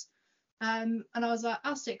place. And I was like,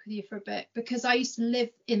 I'll stick with you for a bit, because I used to live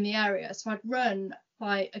in the area, so I'd run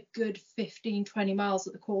like a good 15-20 miles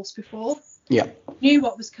at the course before. Yeah. Knew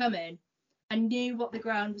what was coming. I knew what the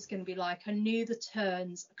ground was going to be like. I knew the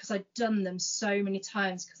turns because I'd done them so many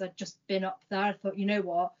times, because I'd just been up there. I thought, you know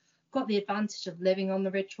what? I've got the advantage of living on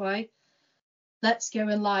the Ridgeway. Let's go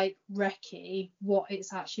and like recce what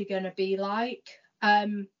it's actually going to be like.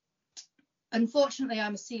 Unfortunately,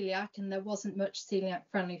 I'm a celiac, and there wasn't much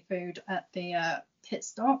celiac-friendly food at the pit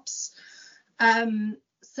stops.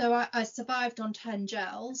 So I survived on 10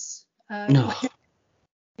 gels. No.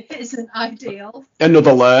 It isn't ideal.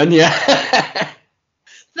 Another learn, yeah.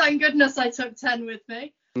 Thank goodness I took 10 with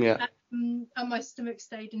me. Yeah. And my stomach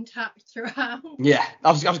stayed intact throughout. Yeah,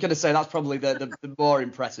 I was going to say that's probably the more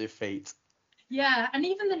impressive feat. Yeah, and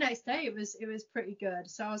even the next day it was pretty good.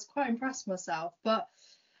 So I was quite impressed with myself. But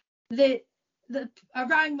I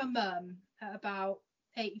rang my mum at about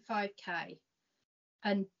 85k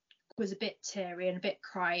and was a bit teary and a bit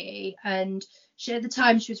cryy, and at the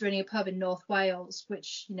time she was running a pub in North Wales,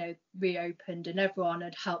 which, you know, reopened, and everyone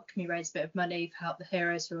had helped me raise a bit of money for Help the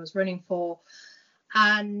Heroes who I was running for.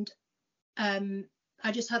 And I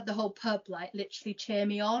just had the whole pub like literally cheer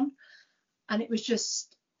me on, and it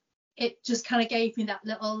just kind of gave me that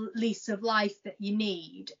little lease of life that you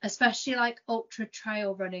need, especially like ultra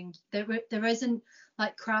trail running. There isn't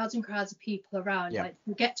like crowds and crowds of people around. Yeah. Like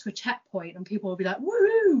you get to a checkpoint and people will be like,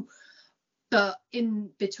 woo! But in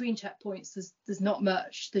between checkpoints, there's not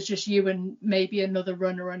much. There's just you and maybe another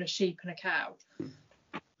runner and a sheep and a cow.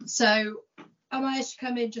 So I managed to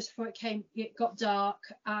come in just before it got dark,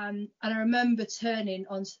 and I remember turning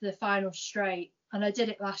onto the final straight, and I did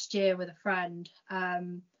it last year with a friend.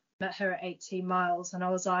 Met her at 18 miles, and I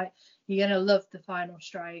was like, you're gonna love the final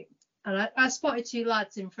straight. And I spotted two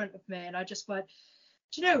lads in front of me, and I just went,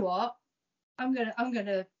 do you know what? I'm gonna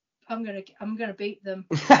beat them.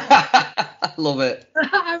 I love it.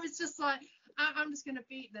 I was just like, I'm just gonna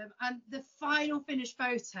beat them. And the final finish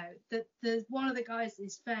photo, the one of the guys,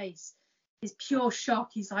 his face is pure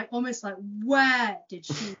shock. He's like, almost like, where did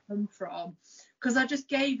she come from? Because I just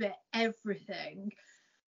gave it everything.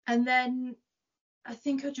 And then I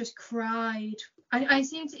think I just cried. It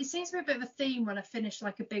seems to be a bit of a theme when I finish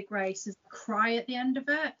like a big race, is cry at the end of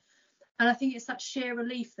it. And I think it's that sheer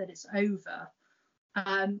relief that it's over.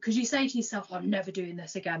 Because you say to yourself, I'm never doing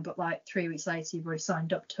this again, but like 3 weeks later you've already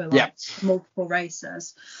signed up to like multiple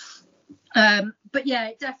races. But yeah,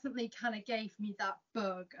 it definitely kind of gave me that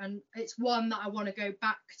bug, and it's one that I want to go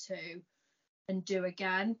back to and do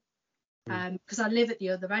again, because I live at the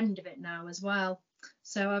other end of it now as well.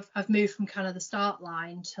 So I've moved from kind of the start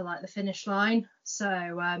line to like the finish line.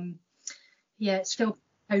 So yeah, it's still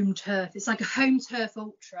home turf. It's like a home turf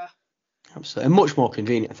ultra. Absolutely. And much more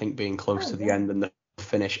convenient, I think, being close to the end than the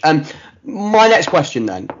finish. My next question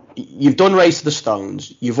then, you've done Race to the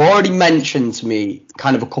Stones. You've already mentioned to me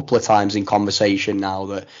kind of a couple of times in conversation now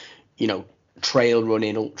that, you know, trail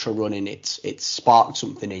running, ultra running, it's sparked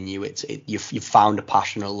something in you. You've found a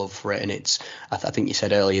passion, a love for it, and I think you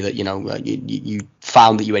said earlier that, you know, you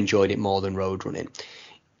found that you enjoyed it more than road running.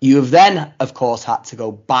 You have then, of course, had to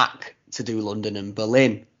go back to do London and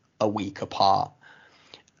Berlin a week apart.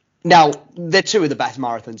 Now, they're two of the best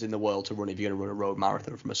marathons in the world to run if you're going to run a road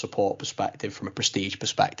marathon, from a support perspective, from a prestige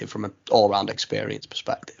perspective, from an all-round experience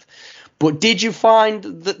perspective. But did you find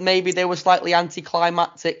that maybe they were slightly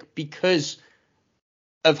anticlimactic because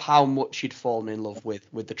of how much you'd fallen in love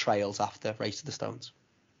with the trails after Race to the Stones?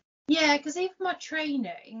 Yeah, because even my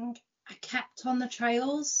training, I kept on the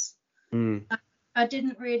trails. I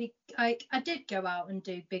didn't really, I did go out and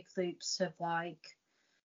do big loops of like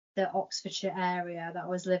the Oxfordshire area that I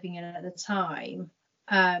was living in at the time.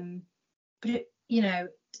 But it, you know,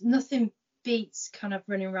 nothing beats kind of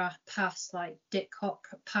running past like Didcot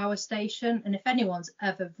power station, and if anyone's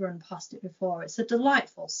ever run past it before, it's a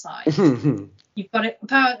delightful sight. You've got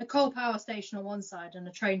a coal power station on one side and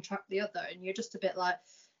a train track the other, and you're just a bit like,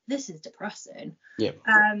 this is depressing. Yeah.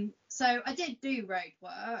 So I did do road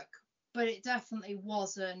work, but it definitely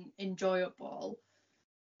wasn't enjoyable.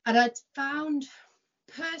 And I found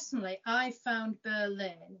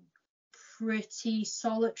Berlin pretty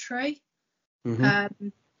solitary. Mm-hmm.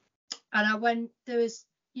 And I went, it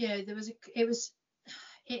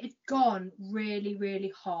had gone really,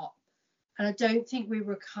 really hot. And I don't think we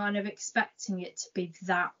were kind of expecting it to be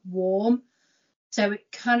that warm. So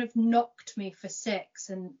it kind of knocked me for 6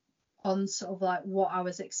 and on sort of like what I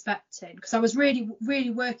was expecting. Because I was really, really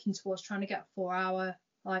working towards trying to get a 4-hour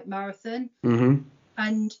like marathon. Mm-hmm.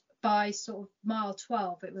 And by sort of mile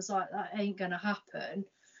 12, it was like, that ain't going to happen.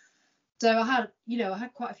 So I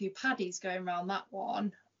had quite a few paddies going around that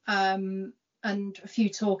one. And a few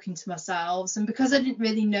talking to myself, and because I didn't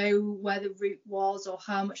really know where the route was or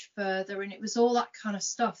how much further, and it was all that kind of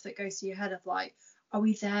stuff that goes through your head of like, are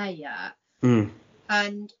we there yet?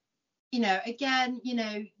 And again,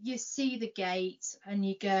 you see the gate and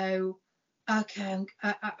you go, okay,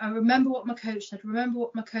 I remember what my coach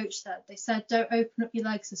said. They said don't open up your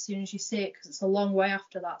legs as soon as you see it, because it's a long way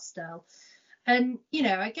after that still. And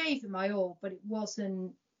I gave it my all, but it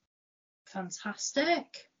wasn't fantastic.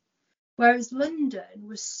 Whereas London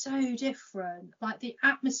was so different, like the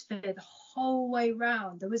atmosphere the whole way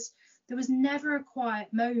round. There was never a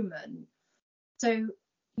quiet moment. So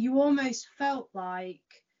you almost felt like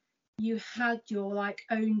you had your like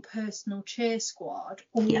own personal cheer squad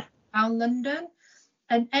all around London.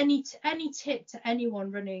 And any tip to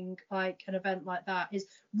anyone running like an event like that is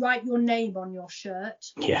write your name on your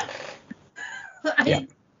shirt. Yeah.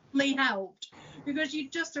 It really helped. Because you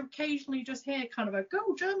just occasionally just hear kind of a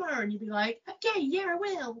go Gemma, and you'd be like, okay, yeah, I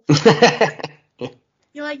will.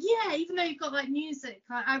 You're like, yeah, even though you've got like music,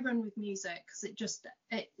 like I run with music because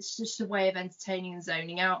it's just a way of entertaining and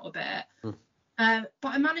zoning out a bit. But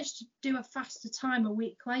I managed to do a faster time a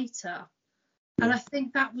week later, and I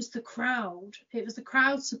think that was the crowd. It was the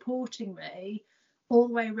crowd supporting me all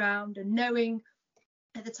the way around, and knowing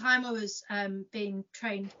at the time I was being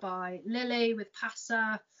trained by Lily with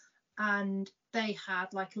Passa, and they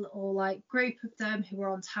had like a little like group of them who were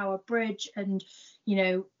on Tower Bridge, and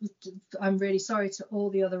I'm really sorry to all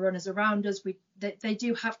the other runners around us. They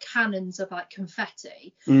do have cannons of like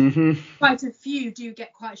confetti. Mm-hmm. Quite a few do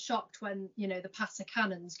get quite shocked when the Passa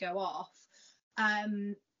cannons go off,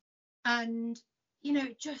 and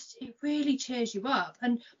it really cheers you up.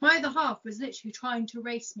 And my other half was literally trying to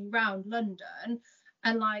race me round London.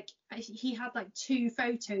 And like he had like 2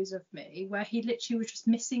 photos of me where he literally was just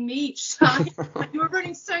missing me each time. Like, you were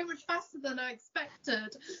running so much faster than I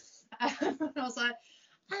expected. And I was like,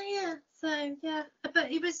 oh yeah, so yeah.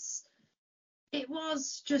 But it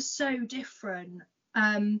was just so different.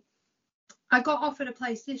 I got offered a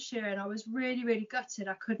place this year, and I was really, really gutted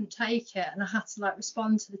I couldn't take it, and I had to like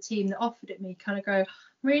respond to the team that offered it me, kind of go, I'm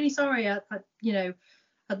really sorry, I'd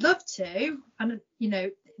love to, and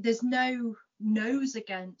there's no nose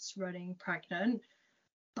against running pregnant,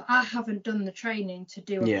 but I haven't done the training to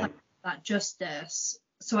do that justice.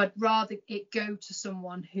 So I'd rather it go to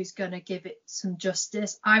someone who's going to give it some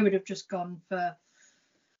justice. I would have just gone for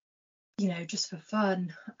just for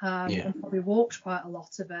fun, and probably walked quite a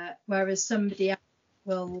lot of it, whereas somebody else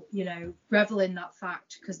will revel in that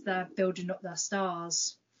fact because they're building up their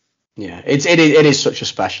stars. Yeah, it is such a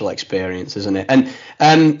special experience, isn't it?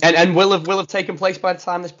 And will have taken place by the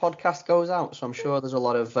time this podcast goes out. So I'm sure there's a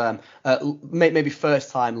lot of maybe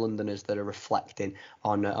first time Londoners that are reflecting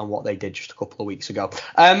on what they did just a couple of weeks ago.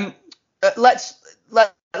 Let's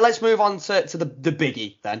move on to the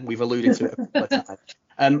biggie then. We've alluded to it a couple of times.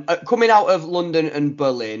 Coming out of London and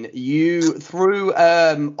Berlin, you through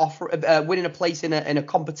winning a place in a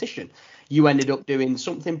competition, you ended up doing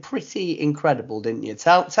something pretty incredible, didn't you?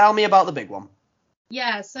 Tell me about the big one.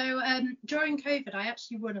 Yeah, so during COVID, I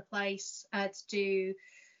actually won a place to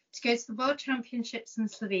go to the World Championships in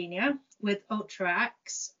Slovenia with Ultra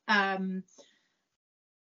X, and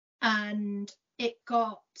it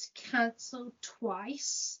got cancelled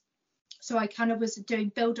twice. So I kind of was doing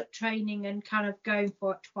build-up training and kind of going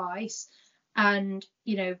for it twice. And,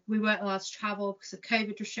 we weren't allowed to travel because of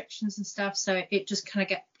COVID restrictions and stuff. So it just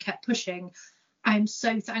kind of kept pushing. I'm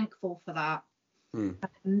so thankful for that.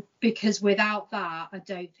 Because without that, I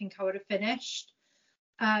don't think I would have finished.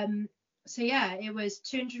 So, yeah, it was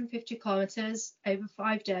 250 kilometres over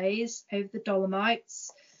 5 days over the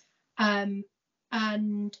Dolomites. And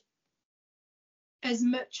as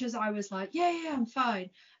much as I was like, yeah, I'm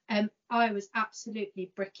fine. I was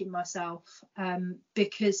absolutely bricking myself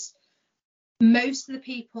because most of the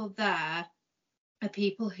people there are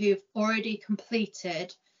people who've already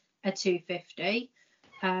completed a 250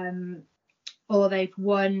 or they've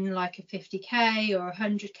won like a 50k or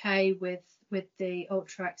 100k with the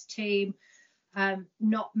Ultra X team.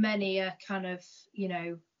 Not many are kind of, you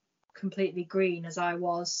know, completely green as I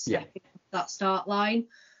was that start line.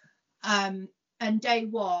 And day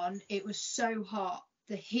one, it was so hot.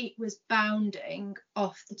 The heat was bounding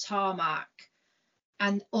off the tarmac,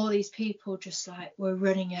 and all these people just like were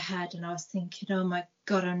running ahead, and I was thinking, oh my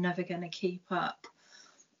God, I'm never going to keep up.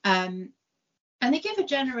 And they give a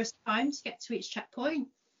generous time to get to each checkpoint.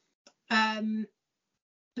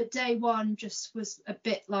 But day one just was a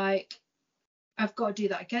bit like, I've got to do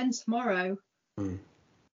that again tomorrow.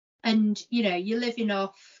 And, you know, you're living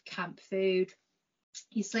off camp food.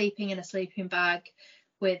 You're sleeping in a sleeping bag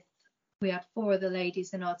we had 4 other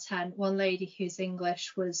ladies in our tent. One lady whose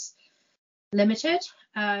English was limited.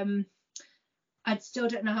 I still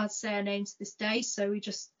don't know how to say her name to this day, so we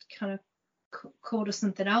just kind of called her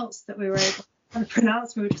something else that we were able to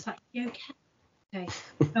pronounce. We were just like, you okay?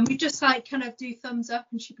 And we just like kind of do thumbs up,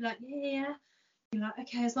 and she'd be like, yeah. You're like,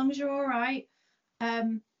 okay, as long as you're all right.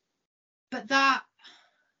 But that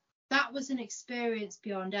was an experience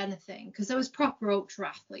beyond anything, because there was proper ultra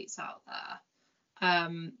athletes out there.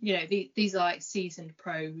 You know, these are like seasoned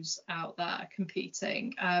pros out there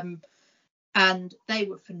competing, and they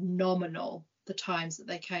were phenomenal the times that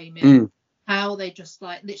they came in. How they just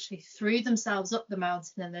like literally threw themselves up the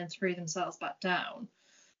mountain and then threw themselves back down.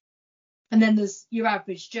 And then there's your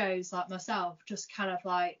average Joes like myself, just kind of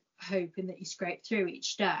like hoping that you scrape through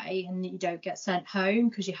each day and you don't get sent home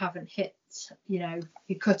because you haven't hit, you know,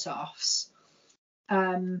 your cut-offs.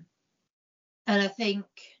 And I think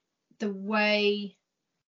the way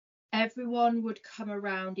everyone would come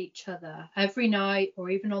around each other every night, or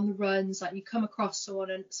even on the runs, like you come across someone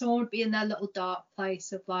and someone would be in their little dark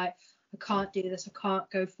place of like, I can't do this, I can't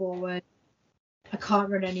go forward, I can't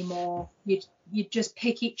run anymore. You'd just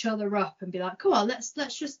pick each other up and be like, come on, let's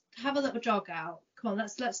just have a little jog out, come on,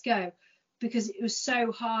 let's go, because it was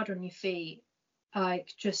so hard on your feet,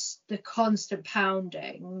 like just the constant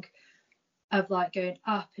pounding of like going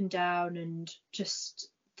up and down, and just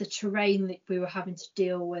the terrain that we were having to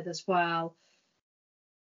deal with as well.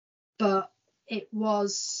 But it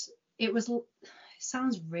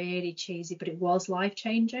sounds really cheesy, but it was life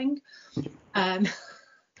changing,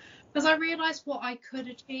 because I realized what I could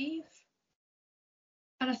achieve,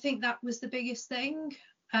 and I think that was the biggest thing.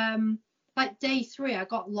 Like day 3, I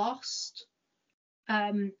got lost.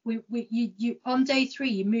 You on day 3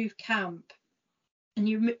 you move camp, and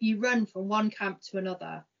you run from one camp to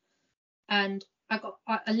another, and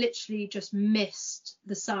I literally just missed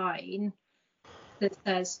the sign that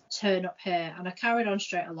says turn up here, and I carried on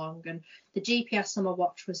straight along, and the GPS on my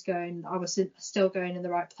watch was going, I was still going in the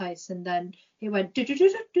right place, and then it went do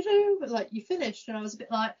but like you finished, and I was a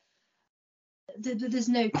bit like, there's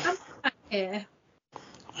no camp back here.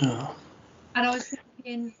 And I was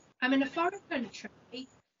thinking, I'm in a foreign country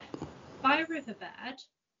by a riverbed,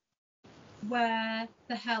 where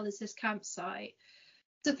the hell is this campsite?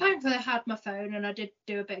 So thankfully I had my phone, and I did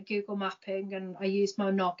do a bit of Google mapping, and I used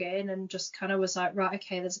my noggin and just kind of was like, right,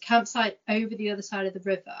 okay, there's a campsite over the other side of the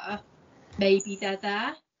river, maybe they're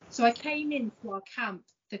there. So I came into our camp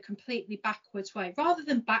the completely backwards way, rather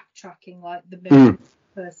than backtracking like the middle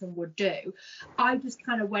person would do. I just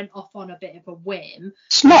kind of went off on a bit of a whim.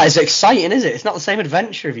 It's not as exciting, is it? It's not the same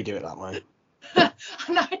adventure if you do it that way.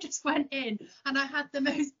 And I just went in, and I had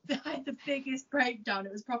the biggest breakdown.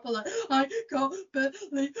 It was proper like, I got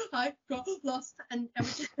lost, and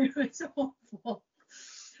it was awful.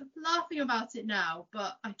 Laughing about it now,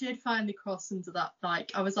 but I did finally cross under that.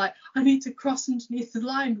 Like, I was like, I need to cross underneath the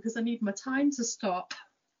line because I need my time to stop.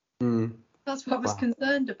 That's what I was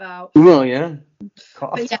concerned about. Well, yeah.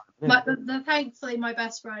 But yeah, thankfully my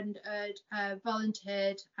best friend had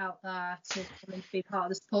volunteered out there to come and be part of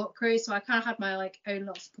the support crew, so I kind of had my like own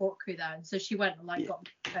little support crew there, and so she went and like got me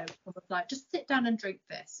a Coke and was like, just sit down and drink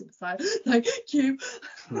this. It was like, thank you.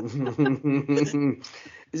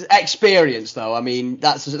 It's experience though. I mean,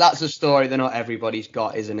 that's a story that not everybody's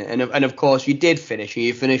got, isn't it? And of course you did finish, and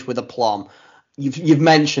you finished with aplomb. You've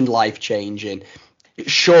mentioned life changing.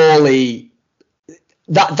 Surely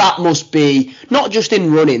that must be, not just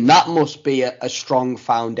in running, that must be a strong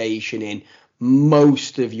foundation in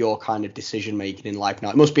most of your kind of decision making in life now.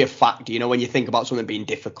 It must be a factor, you know, when you think about something being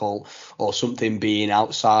difficult or something being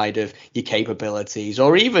outside of your capabilities,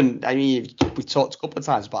 or even, I mean, we talked a couple of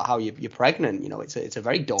times about how you're pregnant, you know, it's a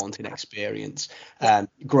very daunting experience,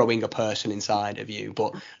 growing a person inside of you.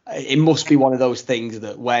 But it must be one of those things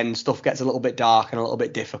that when stuff gets a little bit dark and a little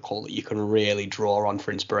bit difficult, that you can really draw on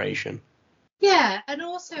for inspiration. Yeah, and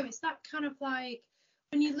also it's that kind of like,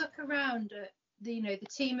 when you look around at the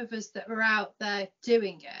team of us that were out there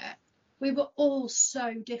doing it, we were all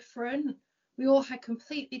so different. We all had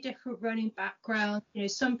completely different running backgrounds.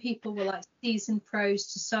 Some people were like seasoned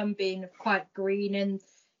pros to some being quite green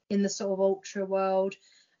in the sort of ultra world.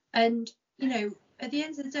 And, at the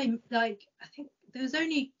end of the day, like, I think there was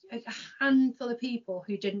only a handful of people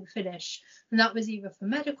who didn't finish. And that was either for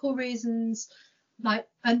medical reasons,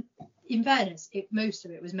 and in fairness, most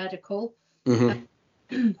of it was medical.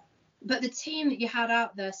 Mm-hmm. But the team that you had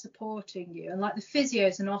out there supporting you, and like the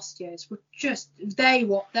physios and osteos, were just they're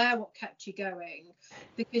what kept you going,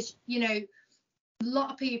 because a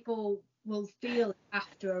lot of people will feel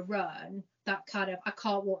after a run that kind of I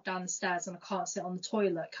can't walk down the stairs and I can't sit on the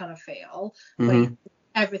toilet kind of feel, where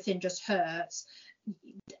everything just hurts.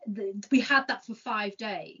 We had that for 5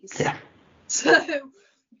 days. Yeah. So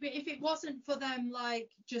if it wasn't for them like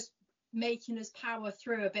just making us power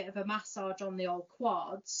through a bit of a massage on the old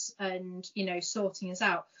quads and sorting us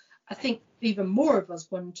out, I think even more of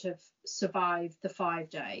us wouldn't have survived the 5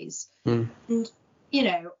 days. And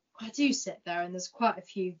I do sit there and there's quite a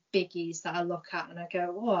few biggies that I look at and I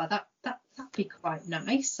go, oh, that'd be quite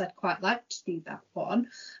nice, I'd quite like to do that one.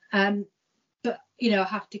 But I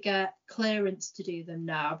have to get clearance to do them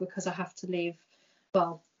now, because I have to leave,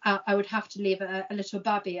 I would have to leave a little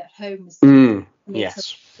babby at home.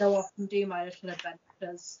 Yes. To go off and do my little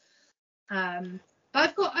adventures. But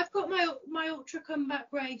I've got my ultra comeback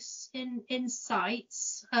race in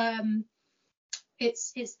sights.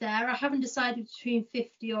 It's there. I haven't decided between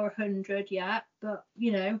 50 or 100 yet, but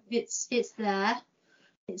it's there.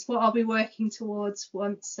 It's what I'll be working towards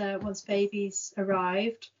once baby's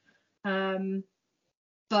arrived.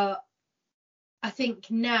 But I think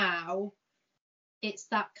now it's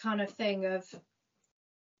that kind of thing of,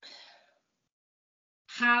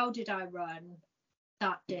 how did I run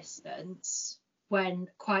that distance when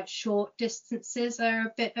quite short distances are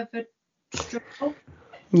a bit of a struggle?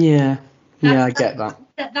 Yeah, I get that.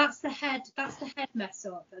 That's the head mess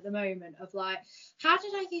up at the moment of like, how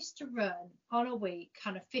did I used to run on a week,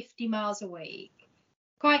 kind of 50 miles a week,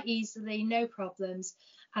 quite easily, no problems.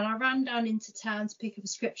 And I ran down into town to pick a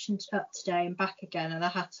prescription up today and back again, and I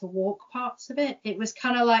had to walk parts of it. It was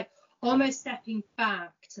kind of like almost stepping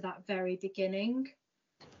back to that very beginning.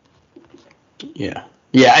 Yeah,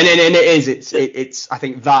 and it is. It's. I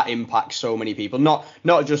think that impacts so many people. Not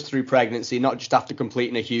just through pregnancy, not just after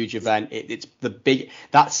completing a huge event. It's the big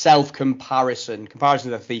that comparison is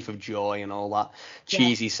the thief of joy and all that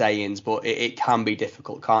cheesy sayings. But it can be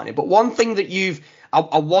difficult, can't it? But one thing that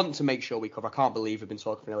I want to make sure we cover. I can't believe we've been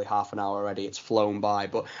talking for nearly half an hour already. It's flown by,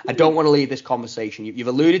 but I don't want to leave this conversation. You've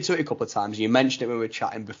alluded to it a couple of times. You mentioned it when we were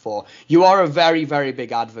chatting before. You are a very, very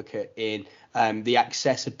big advocate in the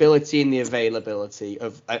accessibility and the availability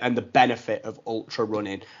of and the benefit of ultra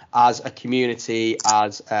running as a community,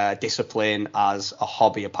 as a discipline, as a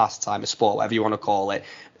hobby, a pastime, a sport, whatever you want to call it,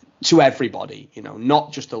 to everybody,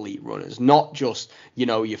 not just elite runners, not just,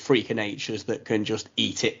 your freak of natures that can just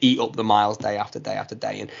eat up the miles day after day after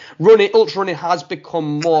day. And ultra running has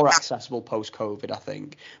become more accessible post-COVID, I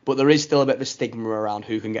think, but there is still a bit of a stigma around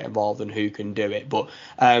who can get involved and who can do it. But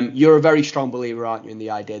you're a very strong believer, aren't you, in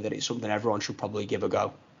the idea that it's something everyone should probably give a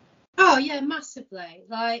go? Oh yeah, massively.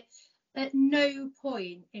 Like, at no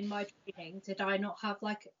point in my training did I not have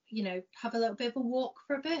have a little bit of a walk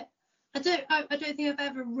for a bit. I don't think I've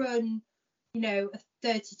ever run, a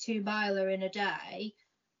 32 miler in a day.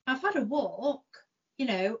 I've had a walk,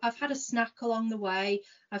 I've had a snack along the way.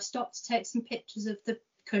 I've stopped to take some pictures of the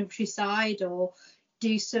countryside or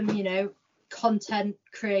do some, content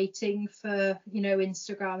creating for,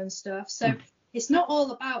 Instagram and stuff. So it's not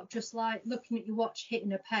all about just like looking at your watch,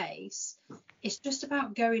 hitting a pace. It's just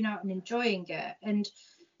about going out and enjoying it. And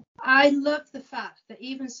I love the fact that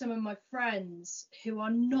even some of my friends who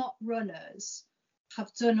are not runners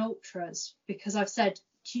have done ultras, because I've said,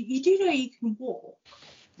 you do know you can walk?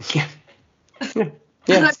 Yeah.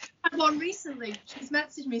 And I've had one recently. She's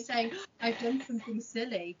messaged me saying, I've done something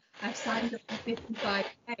silly. I've signed up for 55k.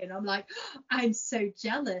 And I'm like, I'm so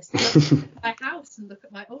jealous. Look at my house and look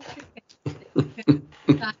at my ultra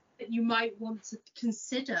that you might want to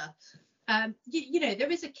consider.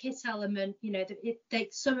 There is a kit element,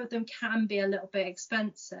 some of them can be a little bit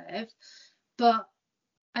expensive, but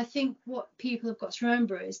I think what people have got to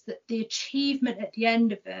remember is that the achievement at the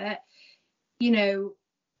end of it,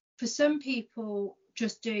 for some people,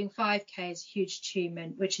 just doing 5k is a huge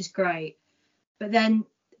achievement, which is great. But then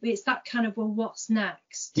it's that kind of, well, what's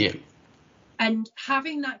next? Yeah. And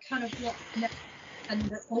having that kind of what's next and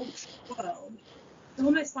the ultra world, it's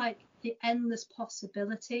almost like the endless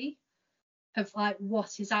possibility of like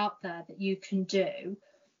what is out there that you can do.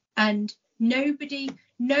 And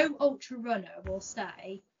no ultra runner will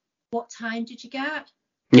say, what time did you get?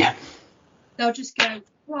 Yeah. They'll just go,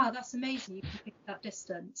 wow, that's amazing, you can pick that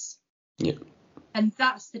distance. Yeah. And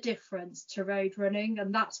that's the difference to road running,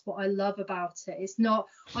 and that's what I love about it. It's not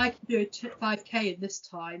I can do a 5k in this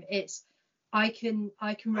time. It's I can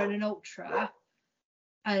run an ultra,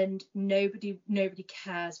 and nobody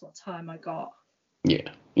cares what time I got.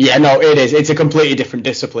 Yeah, no, it is. It's a completely different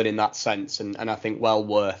discipline in that sense, and I think well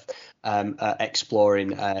worth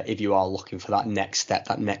exploring if you are looking for that next step,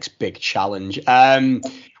 that next big challenge.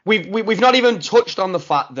 We've not even touched on the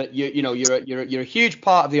fact that you're a huge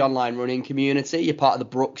part of the online running community. You're part of the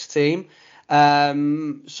Brooks team.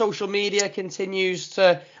 Social media continues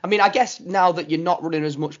to, I mean, I guess now that you're not running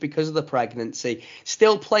as much because of the pregnancy,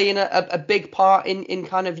 still playing a big part in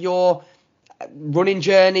kind of your running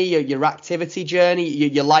journey, your activity journey,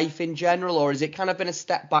 your life in general, or has it kind of been a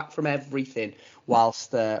step back from everything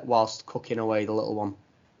whilst cooking away the little one?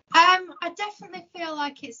 I definitely feel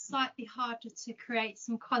like it's slightly harder to create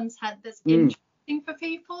some content that's interesting for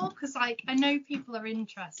people, because like I know people are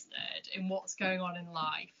interested in what's going on in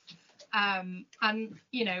life, and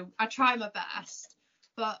I try my best,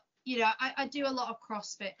 but I do a lot of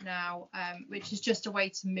CrossFit now, which is just a way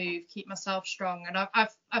to move, keep myself strong, and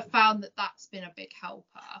I've found that that's been a big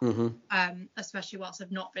helper, especially whilst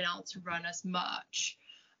I've not been able to run as much.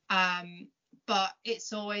 But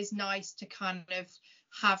it's always nice to kind of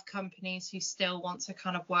have companies who still want to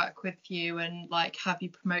kind of work with you and like have you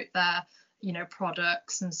promote their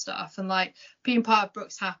products and stuff, and like being part of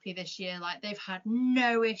Brooks Happy this year, like they've had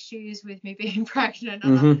no issues with me being pregnant,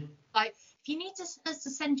 and I'm like, if you need us to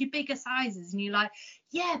send you bigger sizes, and you're like,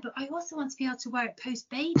 yeah, but I also want to be able to wear it post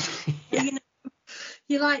baby.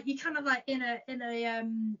 You're kind of like in a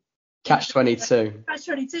catch-22.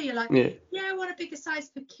 Catch-22. You're like, yeah, I want a bigger size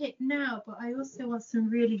for kit now, but I also want some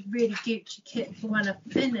really, really Gucci kit for when I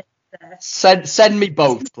finish this. Send me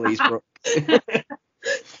both, please, Brooke.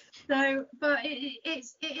 So, but it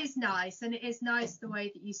is nice, and it is nice the way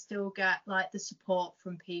that you still get like the support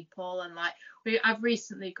from people, and like I've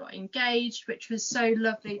recently got engaged, which was so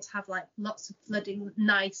lovely to have like lots of flooding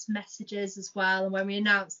nice messages as well. And when we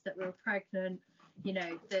announced that we were pregnant,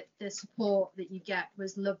 the support that you get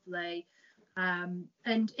was lovely, and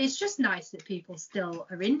it's just nice that people still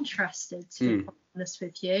are interested, to be honest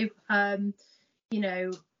with you.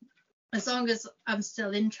 As long as I'm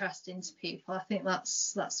still interesting to people, I think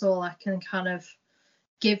that's all I can kind of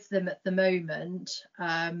give them at the moment.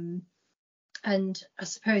 And I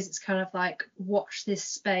suppose it's kind of like watch this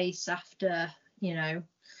space after,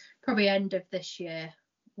 probably end of this year.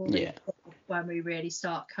 When we really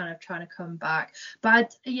start kind of trying to come back.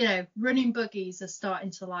 But running buggies are starting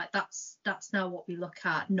to like, that's now what we look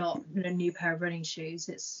at, not a new pair of running shoes.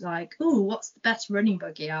 It's like, what's the best running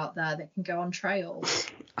buggy out there that can go on trails?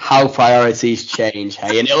 How priorities change,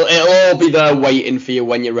 hey, and it'll all be there waiting for you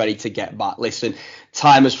when you're ready to get back. Listen,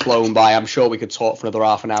 time has flown by. I'm sure we could talk for another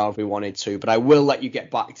half an hour if we wanted to, but I will let you get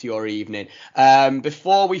back to your evening.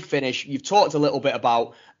 Before we finish, you've talked a little bit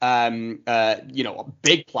about a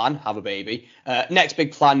big plan, have a baby. Next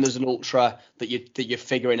big plan, there's an ultra that you're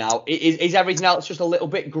figuring out. Is everything else just a little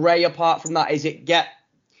bit grey apart from that? Is it get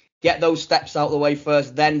those steps out of the way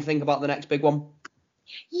first, then think about the next big one?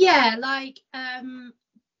 Yeah, like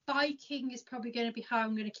biking is probably going to be how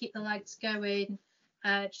I'm going to keep the legs going.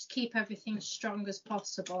 Just keep everything as strong as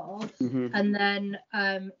possible, and then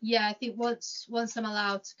I think once I'm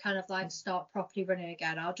allowed to kind of like start properly running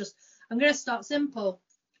again, I'm going to start simple,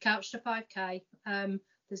 couch to 5k.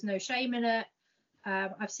 There's no shame in it.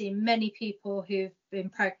 I've seen many people who've been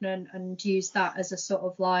pregnant and used that as a sort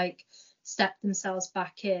of like step themselves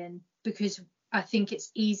back in, because I think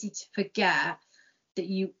it's easy to forget that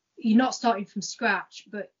you're not starting from scratch,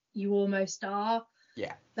 but you almost are.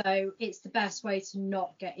 Yeah. So it's the best way to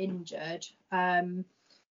not get injured. But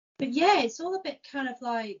yeah, it's all a bit kind of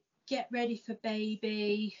like get ready for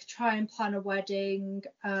baby, try and plan a wedding,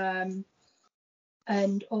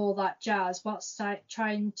 and all that jazz, whilst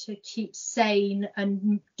trying to keep sane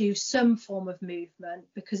and do some form of movement,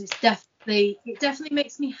 because it definitely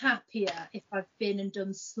makes me happier if I've been and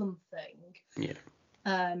done something,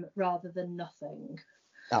 rather than nothing.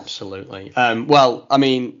 Absolutely. Well, I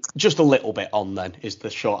mean, just a little bit on then is the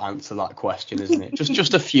short answer to that question, isn't it?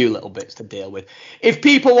 just a few little bits to deal with. If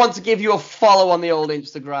people want to give you a follow on the old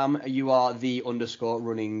Instagram, you are the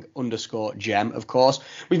 _running_Gem, of course.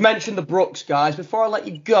 We've mentioned the Brooks guys. Before I let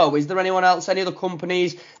you go, is there anyone else, any other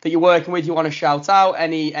companies that you're working with you want to shout out?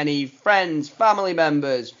 Any friends, family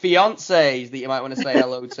members, fiancés that you might want to say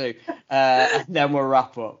hello to? And then we'll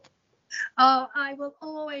wrap up. Oh, I will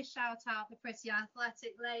always shout out the pretty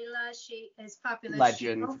athletic Layla. She is fabulous.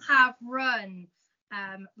 Legend. She will have run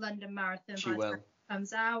London Marathon She by the will. time it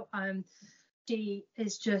comes out. She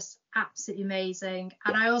is just absolutely amazing.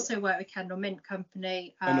 And I also work with Kendall Mint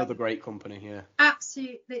Company. Another great company, yeah.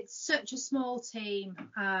 Absolutely, it's such a small team,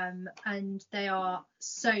 and they are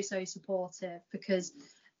so supportive because,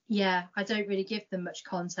 yeah, I don't really give them much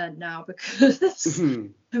content now because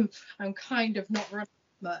I'm kind of not running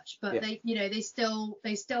much, but yeah. they still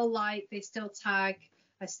tag,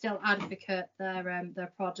 I still advocate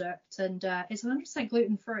their product, and it's 100%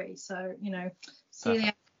 gluten free, so see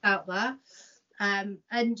the out there, and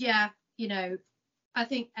yeah, I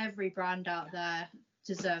think every brand out there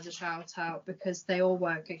deserves a shout out because they all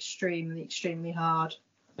work extremely hard.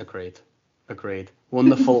 Agreed.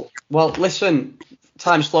 Wonderful. Well, listen,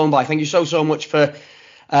 time's flown by. Thank you so much for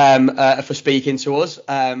speaking to us.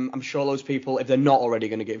 I'm sure those people, if they're not already,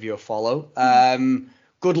 going to give you a follow.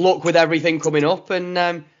 Good luck with everything coming up,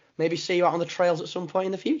 and maybe see you out on the trails at some point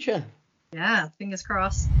in the future. Yeah, fingers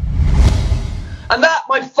crossed. And that,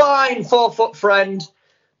 my fine 4-foot friend,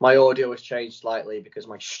 my audio has changed slightly because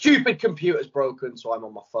my stupid computer's broken, so I'm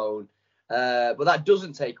on my phone. But that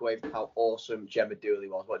doesn't take away from how awesome Gemma Dooley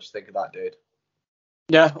was. What do you think of that, dude?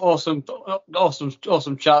 Yeah, awesome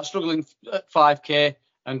chat. Struggling at 5k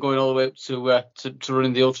and going all the way up to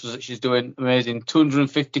running the ultras that she's doing. Amazing.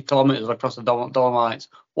 250 kilometres across the Dolomites.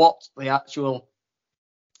 What the actual...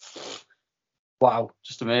 Wow,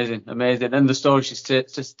 just amazing. And the story she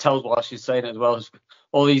just tells while she's saying it as well.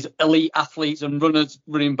 All these elite athletes and runners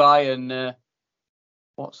running by, and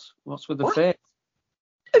what's with the face?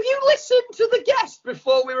 Have you listened to the guest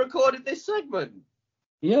before we recorded this segment?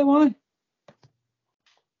 Yeah, why?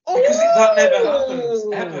 Because that never happens,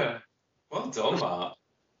 ever. Well done, Mark.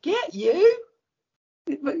 Get you.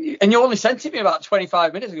 And you only sent it me about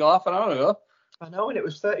 25 minutes ago, half an hour ago. I know, and it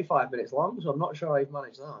was 35 minutes long, so I'm not sure I've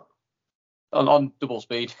managed that. On double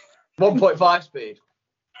speed. 1.5 speed.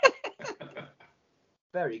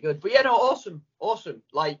 Very good. But yeah, no, awesome.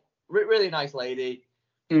 Like, really nice lady.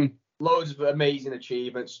 Loads of amazing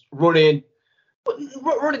achievements. Running. But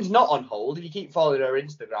running's not on hold. If you keep following her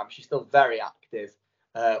Instagram, she's still very active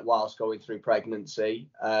whilst going through pregnancy.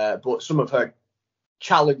 But some of her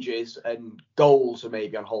challenges and goals are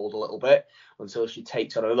maybe on hold a little bit until she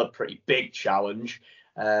takes on another pretty big challenge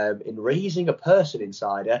in raising a person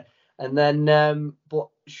inside her. And then, but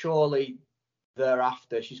surely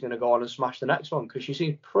thereafter, she's going to go on and smash the next one because she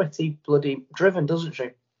seems pretty bloody driven, doesn't she?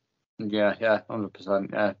 Yeah,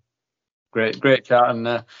 100%. Yeah, great chat,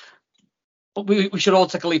 and we should all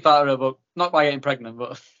take a leap out of her, but not by getting pregnant,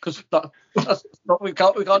 but because we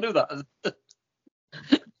can't do that.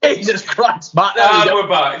 Jesus Christ, Matt! We're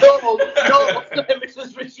back. Normal service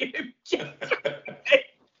was resumed.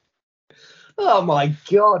 Oh my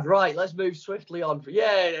God! Right, let's move swiftly on.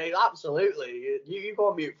 Yeah, absolutely. You go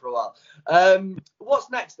on mute for a while.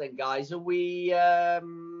 What's next then, guys? Are we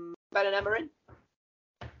Ben and Emma in?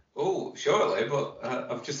 Oh, surely, but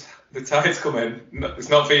I've just the tide's coming. No, it's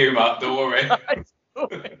not for you, Matt. Don't worry.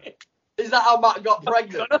 Is that how Matt got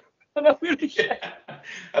pregnant? Yeah.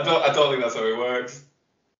 I don't think that's how it works.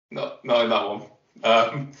 Not in that one.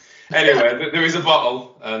 Anyway, there is a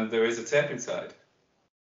bottle and there is a tape inside.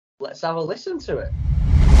 Let's have a listen to it.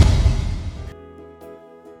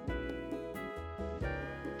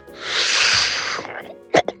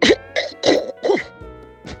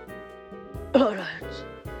 Hello,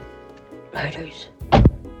 ladies.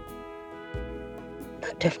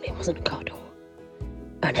 That definitely wasn't a car door.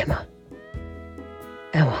 And Emma,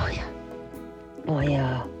 how are you?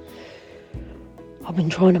 I've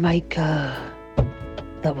been trying to make,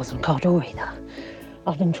 that wasn't a car door either.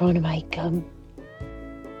 I've been trying to make,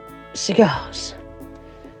 cigars.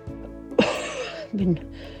 I've been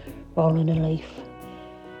rolling a leaf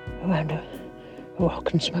around a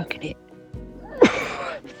rock and smoking it.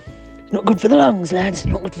 Not good for the lungs, lads,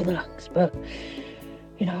 not good for the lungs, but,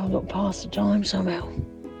 I've got past the time somehow.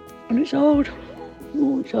 And it's hard.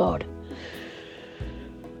 Oh, it's hard.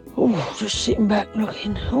 Oh, just sitting back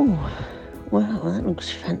looking. Oh, wow, that looks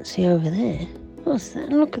fancy over there. What's that?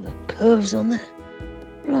 Look at the curves on that.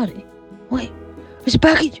 Bloody, wait, there's a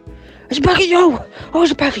package. There's a package,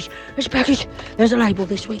 there's a package. There's a package. There's a label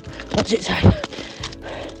this week. What's it say?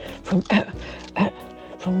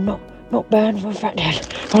 From not bad for fat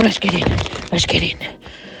dad. Oh, let's get in.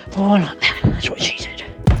 Oh, I like that. That's what she said.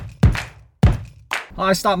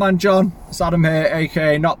 Hi, Statman John. It's Adam here,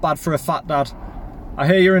 aka Not Bad for a Fat Dad. I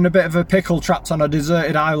hear you're in a bit of a pickle trapped on a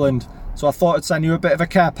deserted island, so I thought I'd send you a bit of a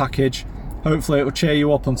care package. Hopefully it will cheer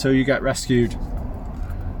you up until you get rescued.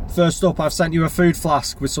 First up, I've sent you a food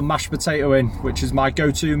flask with some mashed potato in, which is my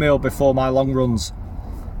go-to meal before my long runs.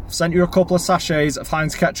 I've sent you a couple of sachets of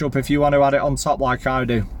Heinz ketchup if you want to add it on top like I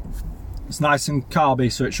do. It's nice and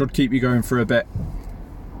carby, so it should keep you going for a bit.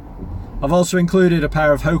 I've also included a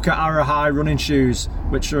pair of Hoka Ara High running shoes,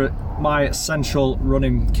 which are my essential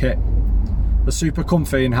running kit. They're super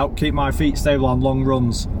comfy and help keep my feet stable on long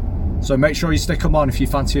runs, so make sure you stick them on if you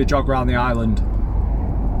fancy a jog around the island.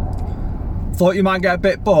 Thought you might get a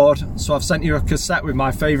bit bored, so I've sent you a cassette with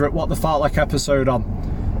my favourite What the Fartlek episode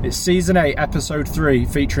on. It's Season 8, Episode 3,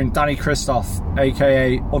 featuring Danny Christoph,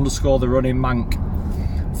 aka _ the Running Mank.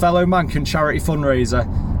 Fellow Mank and charity fundraiser,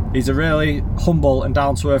 he's a really humble and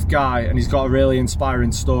down-to-earth guy, and he's got a really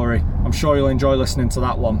inspiring story. I'm sure you'll enjoy listening to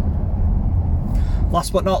that one.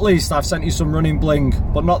 Last but not least, I've sent you some running bling,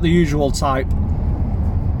 but not the usual type.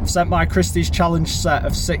 I've sent my Christie's Challenge set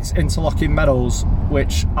of 6 interlocking medals,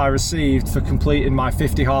 which I received for completing my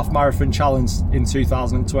 50 half marathon challenge in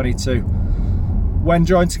 2022. When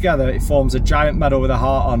joined together, it forms a giant medal with a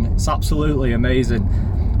heart on. It's absolutely amazing,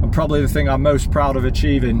 and probably the thing I'm most proud of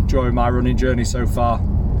achieving during my running journey so far.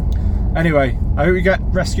 Anyway, I hope you get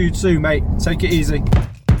rescued soon, mate. Take it easy.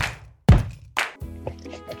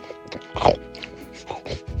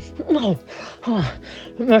 That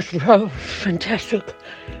was fantastic.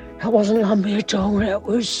 That wasn't lumpy at all. That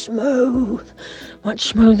was smooth. Much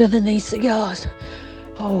smoother than these cigars.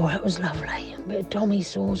 Oh, that was lovely. A bit of Tommy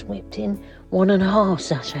sauce whipped in. 1.5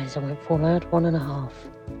 sachets I went for, lad. 1.5.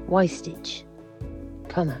 Wastage.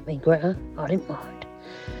 Come at me, Greta. I didn't mind.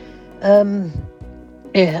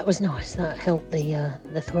 Yeah, that was nice. That helped the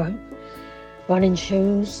throat. Running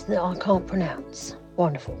shoes that I can't pronounce.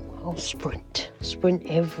 Wonderful. I'll sprint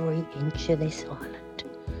every inch of this island,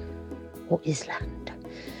 or island,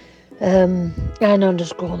 and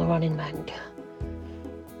 _ the running man.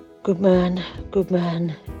 Good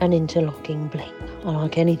man, and interlocking bling. I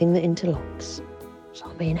like anything that interlocks. So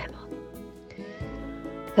me and Emma.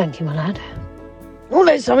 Thank you, my lad. Oh,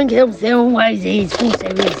 there's something else. There always is. Of course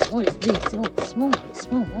there is. What is this? Oh, it's small.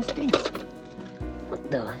 What's this?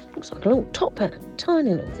 What the? Looks like a little top hat.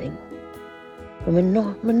 Tiny little thing. A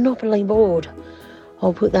Monopoly board.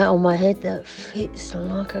 I'll put that on my head. That fits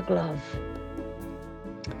like a glove.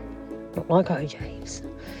 Not like OJ's.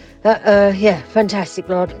 Yeah, fantastic,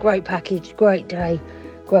 lad. Great package, great day.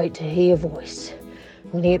 Great to hear your voice.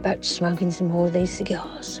 I'm going to get back to smoking some more of these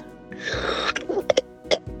cigars.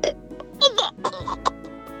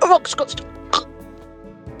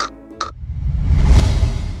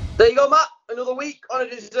 There you go, Matt. Another week on a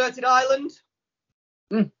deserted island.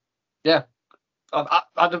 Yeah. I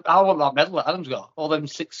want that medal that Adam's got. All them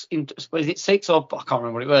 6, is it 6 or I can't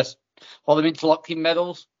remember what it was. All them interlocking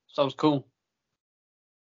medals. Sounds cool.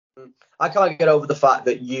 I can't get over the fact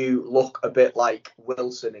that you look a bit like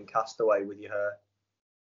Wilson in Castaway with your hair.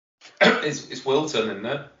 It's Wilton, isn't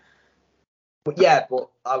it? But yeah, but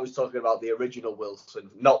I was talking about the original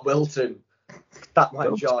Wilson, not Wilton. That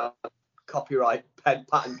man John, copyright, patent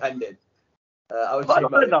pending. I've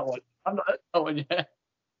not heard that one. I've not heard that one yet.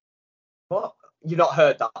 What? You not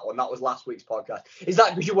heard that one? That was last week's podcast. Is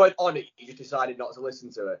that because you weren't on it? You just decided not to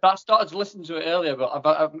listen to it? I started to listen to it earlier, but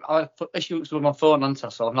I put issues with my phone answer,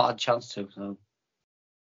 so I've not had a chance to. So.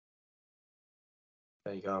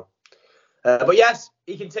 There you go. But yes,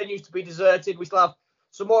 he continues to be deserted. We still have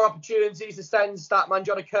some more opportunities to send Statman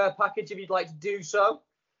John a care package if you'd like to do so.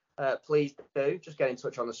 Please do. Just get in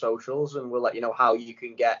touch on the socials and we'll let you know how you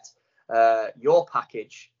can get your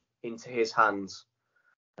package into his hands.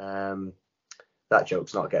 That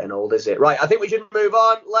joke's not getting old, is it? Right, I think we should move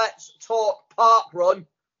on. Let's talk park run.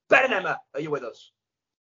 Ben and Emma, are you with us?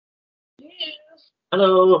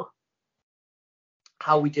 Hello.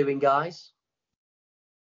 How are we doing, guys?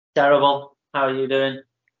 Terrible. How are you doing?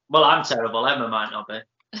 Well, I'm terrible. Emma might not be.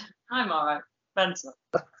 I'm all right. Ben's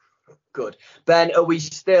Good. Ben, are we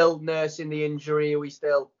still nursing the injury? Are we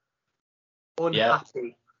still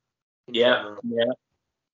unhappy? Yeah.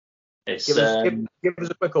 It's give us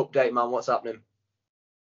a quick update, man. What's happening?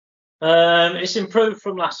 It's improved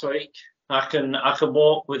from last week. I can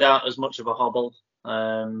walk without as much of a hobble.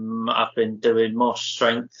 I've been doing more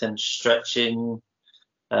strength and stretching.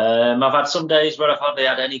 I've had some days where I've hardly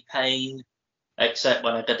had any pain, except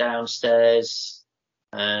when I go downstairs.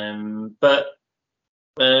 But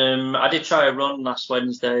I did try a run last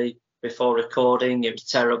Wednesday before recording. It was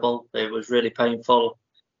terrible. It was really painful.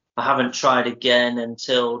 I haven't tried again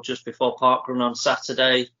until just before parkrun on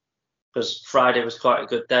Saturday, because Friday was quite a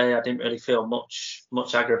good day. I didn't really feel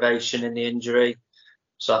much aggravation in the injury.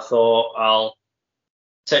 So I thought I'll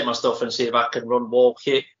take my stuff and see if I can walk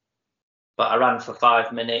it. But I ran for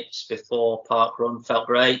 5 minutes before park run. Felt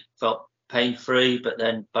great, felt pain-free. But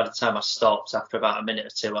then by the time I stopped, after about a minute or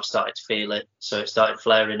two, I started to feel it. So it started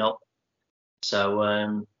flaring up. So,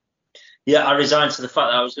 I resigned to the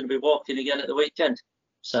fact that I was going to be walking again at the weekend.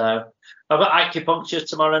 So I've got acupuncture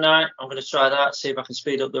tomorrow night. I'm going to try that, see if I can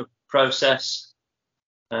speed up the process.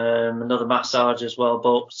 Another massage as well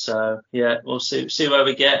booked. So, yeah, we'll see where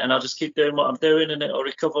we get. And I'll just keep doing what I'm doing, and it'll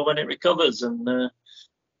recover when it recovers. And,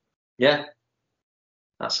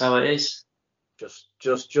 that's how it is.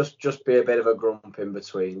 Just be a bit of a grump in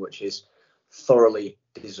between, which is thoroughly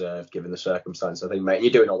deserved given the circumstance. I think, mate,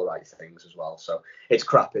 you're doing all the right things as well. So it's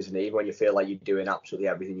crap, isn't it? Even when you feel like you're doing absolutely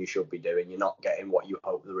everything you should be doing, you're not getting what you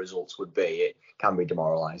hope the results would be. It can be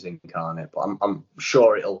demoralising, can't it? But I'm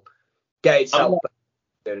sure it'll get itself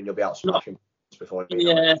better and you'll be out smashing before.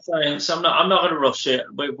 Yeah, thanks. I'm not going to rush it.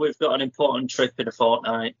 We've got an important trip in a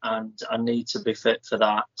fortnight, and I need to be fit for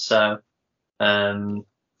that. So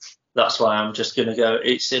that's why I'm just going to go.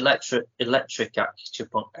 It's electric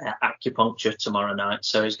acupuncture tomorrow night,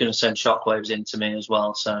 so he's going to send shockwaves into me as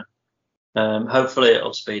well. So hopefully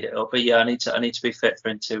it'll speed it up. But yeah, I need to be fit for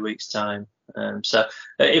in 2 weeks' time. So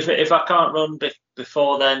if I can't run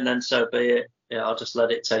before then so be it. Yeah, I'll just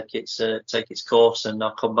let it take its course, and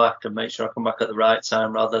I'll come back and make sure I come back at the right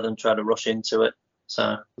time rather than try to rush into it.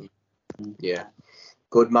 So yeah,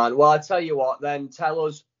 good man. Well, I'll tell you what. Then tell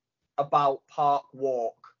us about Park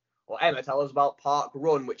Walk. Or Emma, tell us about Park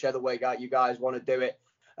Run, whichever way you guys want to do it.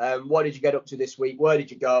 What did you get up to this week? Where did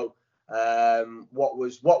you go? What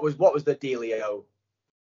was the dealio?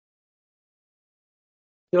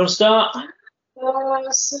 You want to start?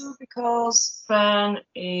 So because Ben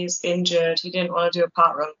is injured, he didn't want to do a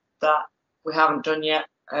park run that we haven't done yet,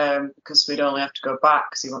 because we'd only have to go back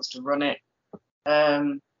because he wants to run it.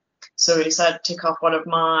 So he decided to tick off one of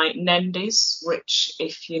my Nendies, which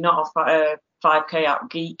if you're not off a 5k out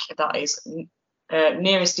geek, that is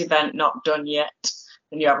nearest event not done yet,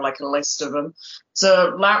 and you have like a list of them.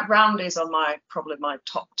 So Roundy's on probably my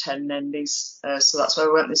top 10 Nendies, so that's where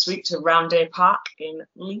we went this week, to Rounday Park in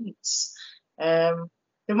Leeds.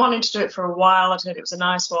 Been wanting to do it for a while. I'd heard it was a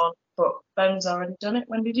nice one, but Ben's already done it.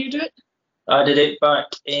 When did you do it? I did it back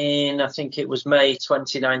in, I think it was May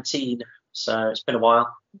 2019, so it's been a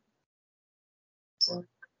while. So,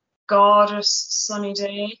 gorgeous sunny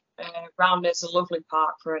day. Rounday's a lovely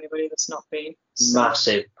park for anybody that's not been. So.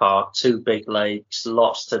 Massive park, 2 big lakes,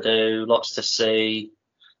 lots to do, lots to see.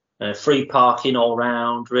 Free parking all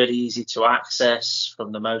round, really easy to access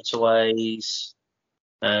from the motorways.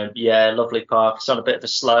 Lovely park. It's on a bit of a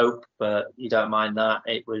slope, but you don't mind that.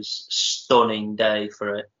 It was a stunning day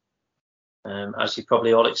for it. As you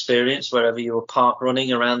probably all experienced wherever you were park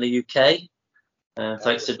running around the UK.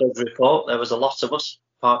 Thanks to Doug's report, there was a lot of us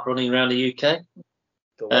park running around the UK.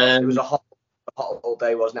 It was a hot all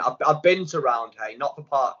day, wasn't it? I've been to Roundhay, not for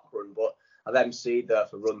park run, but I've emceed there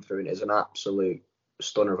for run through, and it's an absolute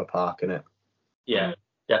stunner of a park, isn't it? Yeah,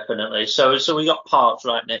 definitely. So we got parked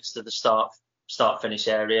right next to the start finish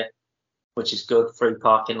area, which is good. Free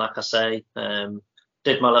parking, like I say.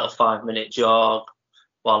 Did my little 5-minute jog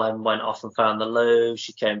while Em went off and found the loo.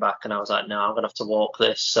 She came back and I was like, no, I'm gonna have to walk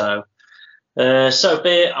this. So be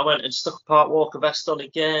it. I went and stuck a park walker vest on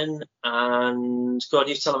again, and go on,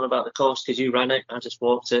 you tell them about the course because you ran it. I just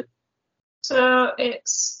walked it. So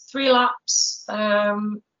it's 3 laps.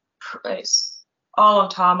 It's all on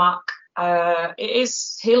tarmac. It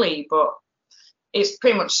is hilly, but it's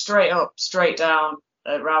pretty much straight up, straight down,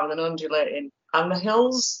 rather than undulating. And the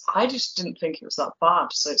hills, I just didn't think it was that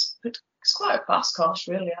bad. So it's quite a fast course,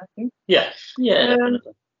 really, I think. Yeah,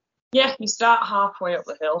 definitely. Yeah, you start halfway up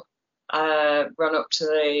the hill, run up to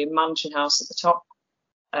the mansion house at the top,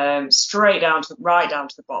 straight down to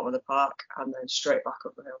the bottom of the park, and then straight back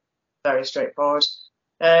up the hill. Very straightforward.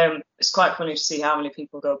 It's quite funny to see how many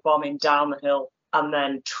people go bombing down the hill and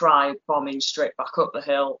then try bombing straight back up the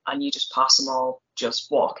hill, and you just pass them all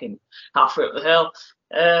just walking halfway up the hill.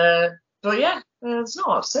 But yeah, there's not a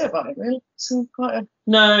lot to say about it, really.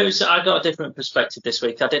 No, I got a different perspective this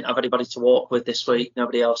week. I didn't have anybody to walk with this week.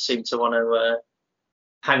 Nobody else seemed to want to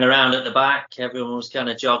hang around at the back. Everyone was kind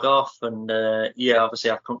of jog off, and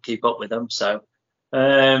obviously I couldn't keep up with them. So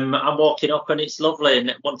I'm walking up, and it's lovely.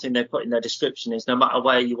 And one thing they put in their description is no matter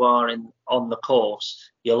where you are on the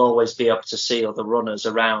course, you'll always be able to see other runners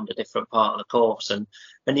around a different part of the course. And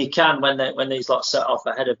you can, when these lot set off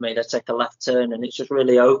ahead of me, they take a left turn, and it's just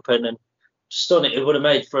really open and stunning. It would have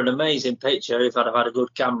made for an amazing picture if I'd have had a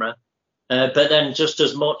good camera. But then just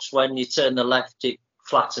as much when you turn the left, it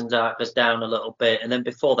flattens out, goes down a little bit. And then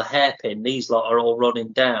before the hairpin, these lot are all running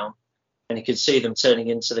down, and you can see them turning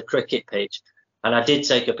into the cricket pitch. And I did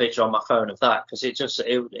take a picture on my phone of that because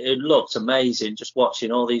it looked amazing just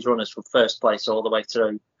watching all these runners from first place all the way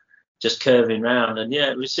through, just curving round. And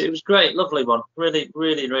yeah, it was great, lovely one, really,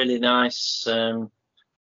 really, really nice.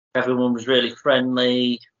 Everyone was really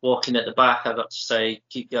friendly. Walking at the back, I got to say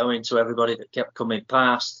keep going to everybody that kept coming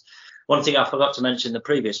past. One thing I forgot to mention the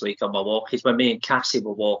previous week on my walk is when me and Cassie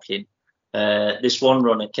were walking, this one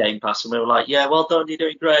runner came past and we were like, yeah, well done, you're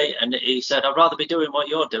doing great. And he said, I'd rather be doing what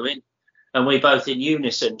you're doing. And we both in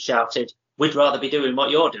unison shouted, we'd rather be doing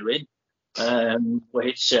what you're doing,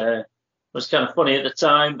 which was kind of funny at the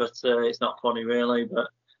time, but it's not funny really.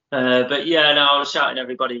 But yeah, no, I was shouting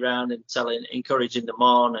everybody around and encouraging them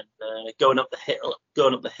on, and going up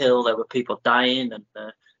the hill, there were people dying, and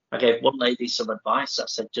I gave one lady some advice. I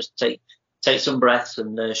said, just take some breaths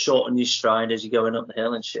and shorten your stride as you're going up the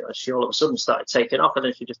hill. And she all of a sudden started taking off, and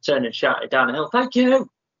then she just turned and shouted down the hill, thank you.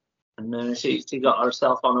 And she got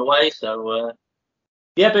herself on her way. So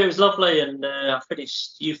yeah, but it was lovely. And I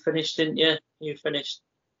finished. You finished, didn't you? You finished.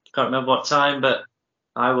 Can't remember what time, but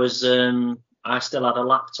I was. I still had a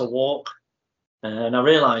lap to walk, and I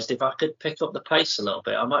realised if I could pick up the pace a little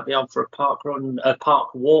bit, I might be on for a park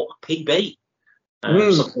walk PB.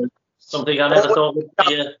 Something I never thought would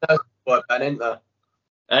be. Ben, isn't there?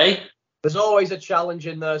 Eh? There's always a challenge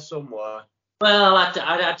in there somewhere. Well, I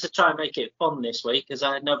had to try and make it fun this week because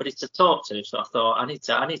I had nobody to talk to, so I thought I need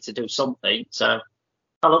to do something. So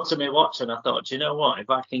I looked at my watch and I thought, do you know what?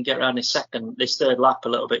 If I can get around this third lap a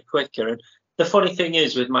little bit quicker. And the funny thing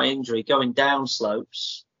is with my injury, going down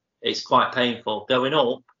slopes, it's quite painful. Going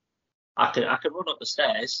up, I can run up the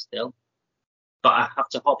stairs still, but I have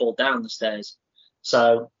to hobble down the stairs.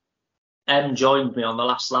 So Em joined me on the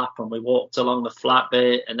last lap and we walked along the flat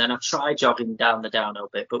bit, and then I tried jogging down the downhill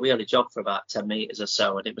bit, but we only jogged for about 10 metres or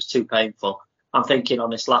so and it was too painful. I'm thinking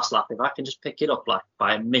on this last lap, if I can just pick it up like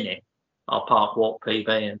by a minute, I'll park walk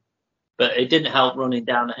PB. But it didn't help running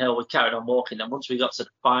down the hill. We carried on walking, and once we got to the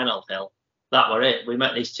final hill, that were it. We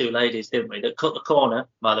met these two ladies, didn't we? They cut the corner,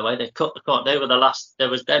 by the way. They cut the corner. They were the last. There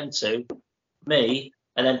was them two, me,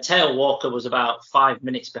 and then Tail Walker was about 5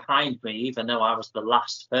 minutes behind me, even though I was the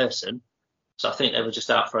last person. So I think they were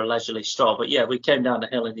just out for a leisurely stroll. But yeah, we came down the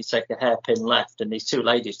hill and you take a hairpin left, and these two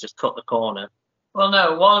ladies just cut the corner. Well,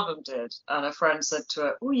 no, one of them did, and a friend said to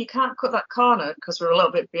her, oh, you can't cut that corner because we're a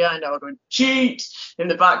little bit behind. I would went, cheat, in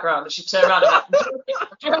the background, and she turned around and went, I'm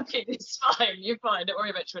joking, it's fine, you're fine, don't worry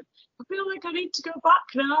about it. She went, I feel like I need to go back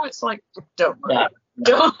now. It's like, don't worry,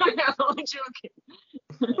 don't worry, I'm only joking.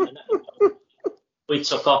 We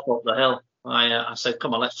took off up the hill. I said,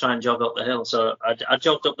 come on, let's try and jog up the hill. So I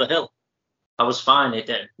jogged up the hill. I was fine, it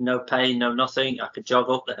did no pain, no nothing. I could jog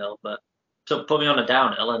up the hill, but put me on a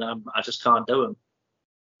downhill and I just can't do them.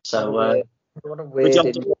 So we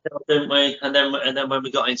jumped up the hill, didn't we? And then when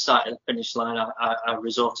we got inside the finish line, I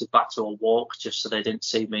resorted back to a walk just so they didn't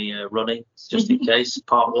see me running, just in case,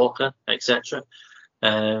 park walker, etc.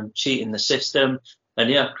 Cheating the system, and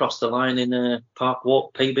yeah, crossed the line in a park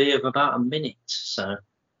walk PB of about a minute. So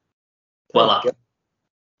well happy.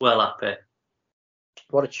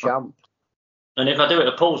 What a champ. And if I do it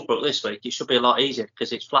at Poolsbrook this week, it should be a lot easier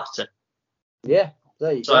because it's flatter. Yeah,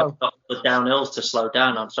 there you so go. I've got the downhills to slow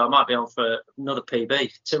down on, so I might be on for another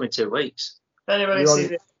PB, 2 in 2 weeks. If anybody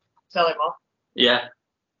sees it, tell him off. Yeah.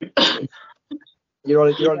 You're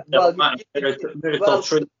on. Miracle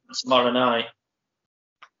treatment tomorrow night.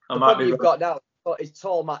 The problem you've got now is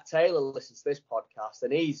tall Matt Taylor listens to this podcast,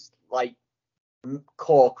 and he's like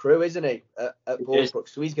core crew, isn't he, at Poolsbrook?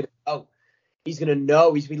 So he's gonna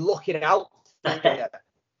know. He's been looking out for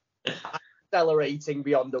you, accelerating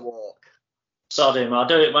beyond the walk. Sod him. I'll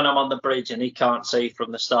do it when I'm on the bridge and he can't see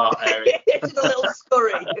from the start area. It's a little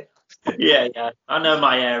scurry. Yeah. I know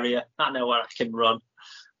my area. I know where I can run.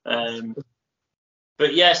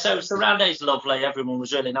 But yeah, so round day's lovely. Everyone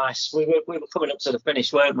was really nice. We were coming up to the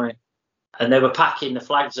finish, weren't we? And they were packing the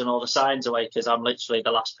flags and all the signs away because I'm literally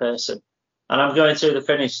the last person. And I'm going through the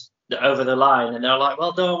finish over the line, and they're like,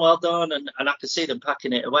 well done, and I could see them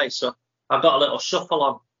packing it away. So I've got a little shuffle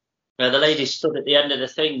on. The lady stood at the end of the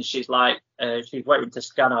thing. She's like, she's waiting to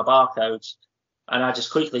scan our barcodes, and I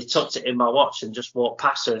just quickly tucked it in my watch and just walked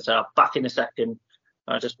past her and said, I'll back in a second.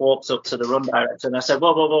 I just walked up to the run director and I said,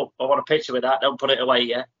 whoa, I want a picture with that. Don't put it away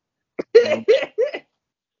yet.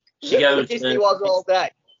 She goes, Disney was all day.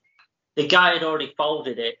 The guy had already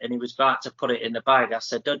folded it and he was about to put it in the bag. I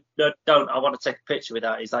said, don't, I want to take a picture with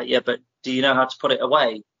that. He's like, yeah, but do you know how to put it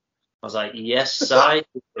away? I was like, yes, I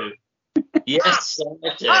do. Yes,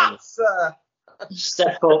 I do.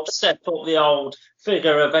 Step up the old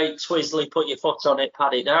figure of 8 Twizzly, put your foot on it,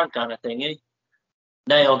 pat it down kind of thingy.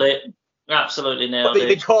 Nailed it. Absolutely nailed it.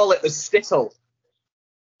 They call it the stittle.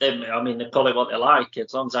 they call it what they like.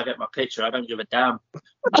 As long as I get my picture, I don't give a damn.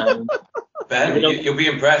 Ben, you'll be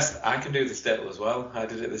impressed. I can do the still as well. I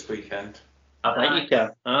did it this weekend. I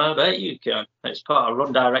bet you can. It's part of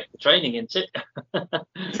Run Direct training, isn't it?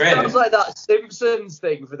 Training. Sounds like that Simpsons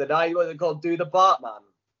thing for the night. What they called? Do the Bartman.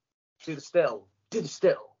 Do the still. Do the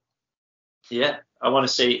still. Yeah, I want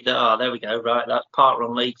to see. There we go. Right, that Park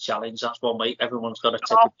Run League challenge. That's 1 week. Everyone's got to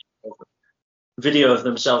take a video of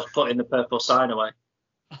themselves putting the purple sign away.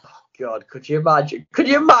 God, could you imagine? Could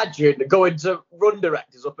you imagine going to run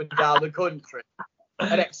directors up and down the country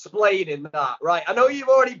and explaining that? Right, I know you've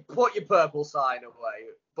already put your purple sign away,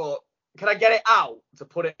 but can I get it out to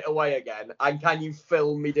put it away again? And can you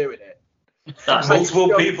film me doing it? That's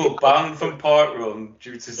multiple people banned from Park Run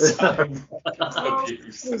due to sign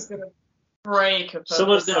abuse. Someone's going to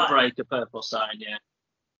break a purple sign, yeah.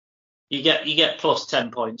 You get plus 10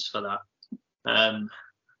 points for that.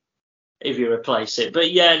 If you replace it.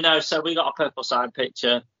 But yeah, no, so we got a purple sign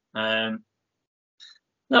picture. That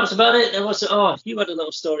was about it. There was you had a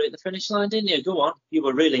little story at the finish line, didn't you? Go on. You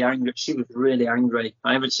were really angry. She was really angry.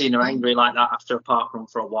 I haven't seen her angry like that after a park run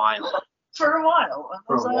for a while. For a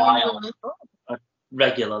while.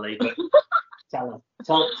 Regularly, but tell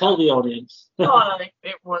the audience. It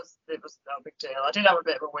was no big deal. I did have a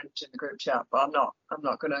bit of a whinge in the group chat, but I'm not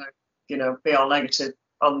gonna, be all negative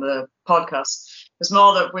on the podcast. It's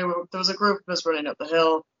more that there was a group of us running up the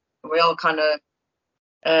hill, and we all kind of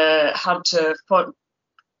had to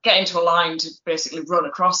get into a line to basically run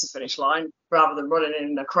across the finish line rather than running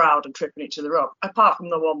in a crowd and tripping each other up. Apart from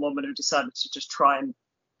the one woman who decided to just try and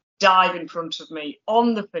dive in front of me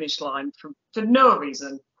on the finish line for no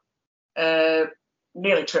reason,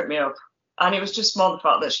 nearly tripped me up. And it was just more the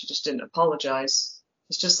fact that she just didn't apologise.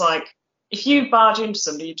 It's just like, if you barge into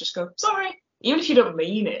somebody, you just go, sorry, even if you don't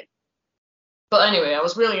mean it. But anyway, I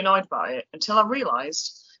was really annoyed by it until I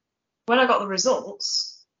realised when I got the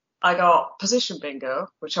results, I got position bingo,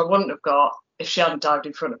 which I wouldn't have got if she hadn't dived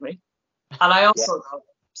in front of me. And I also got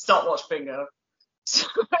stopwatch bingo. So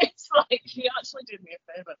it's like, she actually did me a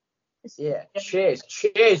favour. Yeah,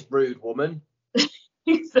 cheers, rude woman.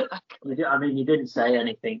 Exactly. I mean, you didn't say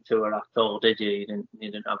anything to her at all, did you? You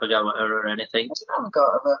didn't have a go at her or anything? I didn't have a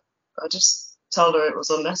go at her. I just told her it was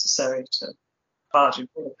unnecessary to barge in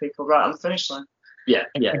front of people right on the finish line. Yeah.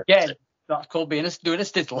 Again, that's called doing a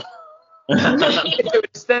stizzle. Doing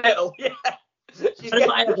a still, yeah. She's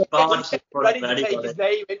ready to take his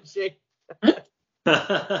name, isn't she?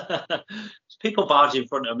 People barge in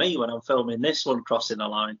front of me when I'm filming this one crossing the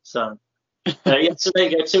line. So, so there you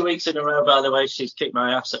go. 2 weeks in a row, by the way, she's kicked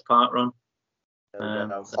my ass at Park Run.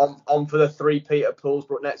 On for the 3-peat at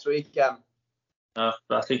Poolsbrook next week. I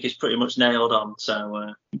think it's pretty much nailed on.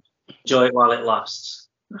 So enjoy it while it lasts.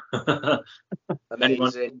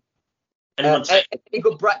 Amazing. Any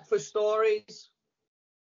good breakfast stories?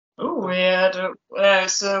 Oh,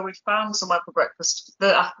 so we found somewhere for breakfast.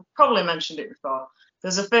 I probably mentioned it before.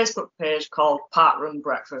 There's a Facebook page called Park Run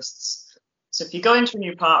Breakfasts. So if you go into a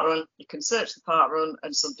new park run, you can search the park run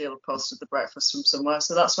and somebody will have posted the breakfast from somewhere.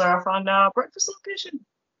 So that's where I found our breakfast location.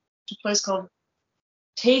 It's a place called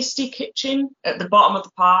Tasty Kitchen at the bottom of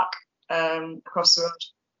the park, across the road.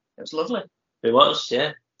 It was lovely. It was,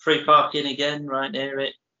 yeah. Free parking again, right near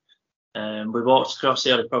it. We walked across.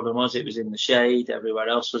 The only problem was it was in the shade. Everywhere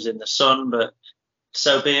else was in the sun. But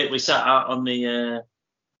so be it. We sat out on the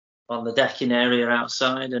decking area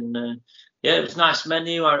outside, and it was a nice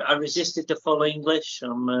menu. I resisted the full English.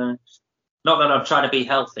 I'm not that I'm trying to be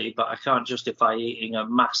healthy, but I can't justify eating a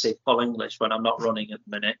massive full English when I'm not running at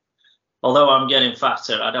the minute. Although I'm getting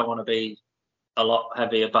fatter, I don't want to be a lot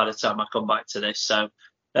heavier by the time I come back to this. So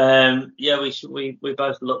we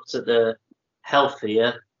both looked at the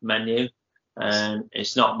healthier menu.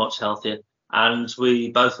 It's not much healthier, and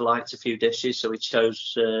we both liked a few dishes, so we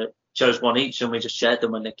chose one each, and we just shared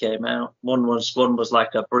them when they came out. One was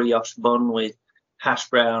like a brioche bun with hash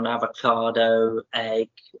brown, avocado, egg,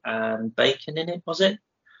 and bacon in it, was it?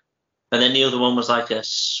 And then the other one was like I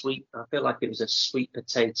feel like it was a sweet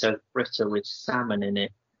potato fritter with salmon in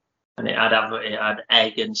it, and it had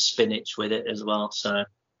egg and spinach with it as well. So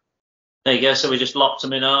there you go. So we just lopped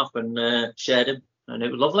them in half and shared them. And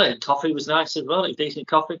it was lovely. And coffee was nice as well. It was decent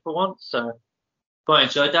coffee for once. So quite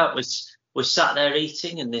enjoyed that. We sat there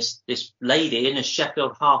eating, and this lady in a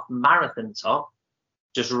Sheffield half marathon top,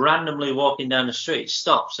 just randomly walking down the street,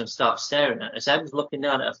 stops and starts staring at us. Em's looking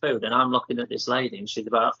down at her food, and I'm looking at this lady, and she's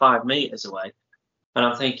about 5 meters away. And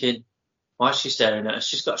I'm thinking, why is she staring at us?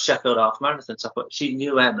 She's got a Sheffield half marathon top. But she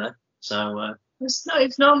knew Emma. So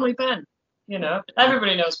it's normally Ben.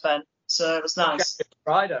 Everybody knows Ben. So it was nice.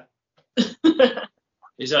 Rider.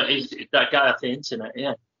 He's that guy off the internet,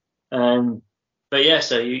 yeah. But yeah,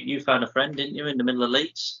 so you found a friend, didn't you, in the middle of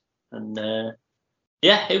Leeds? And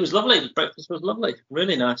yeah, it was lovely. The breakfast was lovely,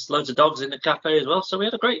 really nice. Loads of dogs in the cafe as well. So we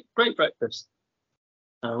had a great breakfast.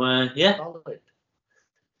 So yeah, Solid.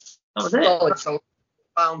 that was it. Solid. So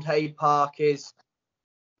Roundhay Park is,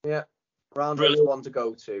 yeah, Roundhay's one to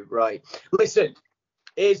go to. Right. Listen,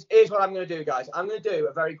 here's what I'm going to do, guys. I'm going to do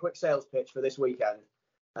a very quick sales pitch for this weekend.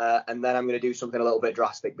 And then I'm going to do something a little bit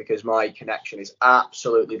drastic because my connection is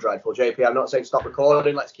absolutely dreadful. JP, I'm not saying stop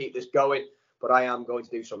recording. Let's keep this going. But I am going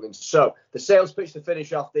to do something. So the sales pitch to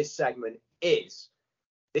finish off this segment is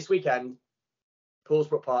this weekend,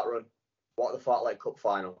 Poolsbrook Park Run, What the Fartlek Cup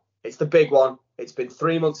final. It's the big one. It's been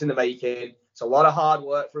 3 months in the making. It's a lot of hard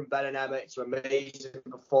work from Ben and Emmett. Some amazing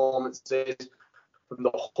performances from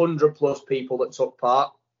the 100+ people that took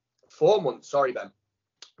part. 4 months, sorry, Ben.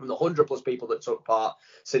 From the 100+ people that took part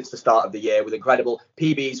since the start of the year, with incredible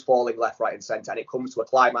PBs falling left, right and centre. And it comes to a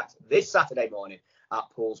climax this Saturday morning at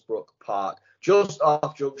Poolsbrook Park, just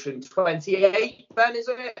off junction 28, Ben, is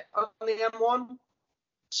it, on the M1?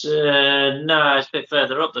 No, it's a bit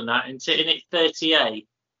further up than that. Isn't it 38?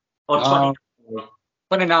 Or 20?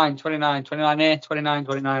 29A, 29A, something like that.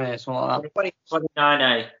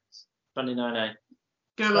 29A. 29A.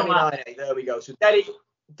 Google Maps. 29A, there we go. So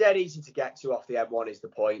dead easy to get to off the M1 is the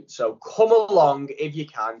point. So come along if you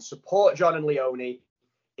can. Support John and Leone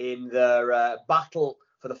in their battle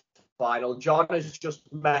for the final. John has just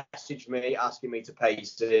messaged me asking me to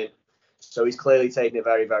pace it. So he's clearly taking it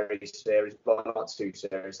very, very serious, but not too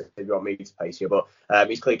serious if you want me to pace you, but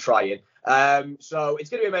he's clearly trying. So it's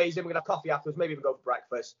going to be amazing. We're going to have coffee afterwards, maybe even go for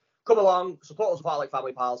breakfast. Come along, support us like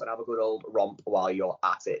family pals, and have a good old romp while you're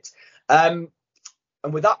at it. And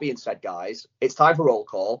with that being said, guys, it's time for roll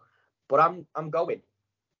call, but I'm going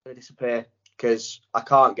to disappear because I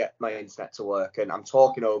can't get my internet to work, and I'm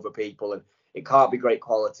talking over people, and it can't be great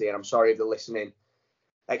quality, and I'm sorry if the listening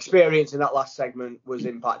experience in that last segment was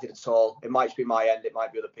impacted at all. It might just be my end, it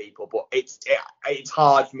might be other people, but it's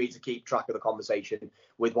hard for me to keep track of the conversation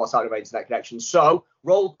with what's out of my internet connection. So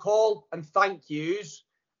roll call and thank yous,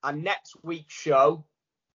 and next week's show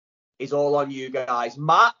is all on you guys.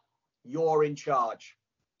 Matt, you're in charge.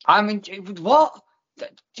 I'm in. What?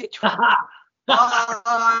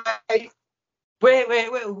 Bye. Wait.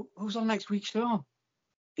 Who's on next week's show?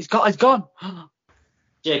 It's gone.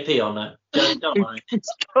 JP on there. Don't worry.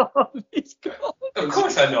 It's gone. Of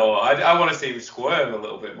course I know. I want to see him squirm a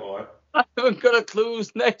little bit more. I haven't got a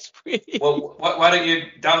clues next week. Well, why don't you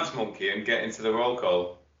dance monkey and get into the roll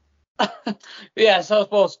call? Yeah, so I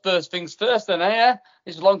suppose first things first then, eh?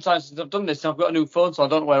 It's a long time since I've done this, and I've got a new phone, so I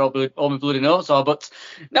don't know where all my bloody notes are, but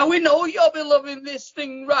now we know you'll be loving this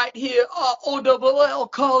thing right here. R-O-double-L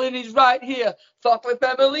calling is right here. Fartlek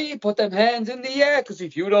family, put them hands in the air, because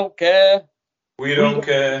if you don't care... We don't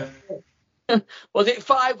care. Was it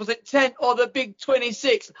 5? Was it 10? Or the big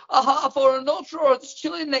 26? A half or an ultra or it's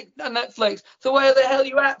chilling on Netflix? So where the hell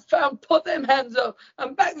you at, fam? Put them hands up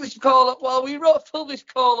and back this call up while we fill this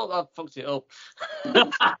call up. I fucked it up.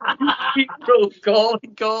 Keep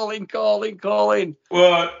calling.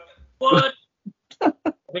 What? I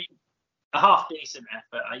mean, a half decent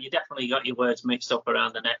effort. You definitely got your words mixed up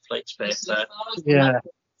around the Netflix bit. So. Yeah.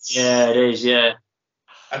 Yeah, it is, yeah.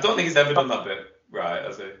 I don't think he's ever done that bit right,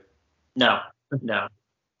 has he? No.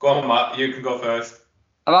 Go on, Matt. You can go first.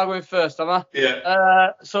 Am I going first, am I?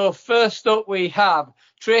 Yeah. So first up we have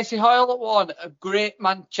Tracy Hoyle won a great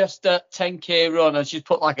Manchester 10k run, and she's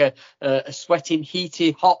put like a sweating,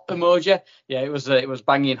 heaty, hot emoji. Yeah, it was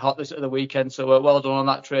banging hot this at the weekend. So well done on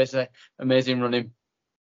that, Tracy. Amazing running.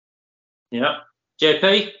 Yeah.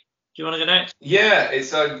 JP, do you want to go next? Yeah,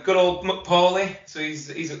 it's a good old McPauley. So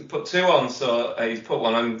he's put 2 on. So he's put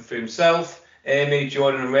 1 on for himself, Amy,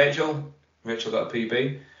 Jordan, and Rachel. Rachel got a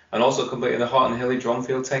PB, and also completing the Hot and Hilly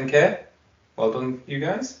Dronfield 10k. Well done, you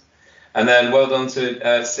guys. And then well done to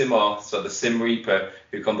Simor, so the Sim Reaper,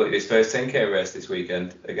 who completed his first 10k race this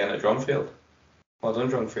weekend, again at Dronfield. Well done,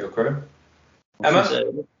 Dronfield crew. Emma?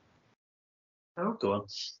 Oh, go on.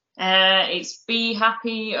 It's Be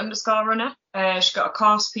Happy _runner. She got a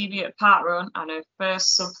course PB at Park Run and her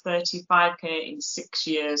first sub 35k in 6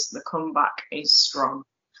 years. The comeback is strong.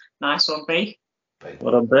 Nice one, B.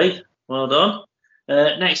 Well done, B. Well done.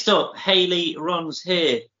 Next up, Hayley runs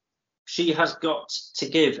here. She has got to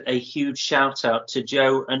give a huge shout out to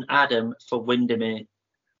Joe and Adam for Windermere.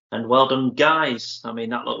 And well done, guys. I mean,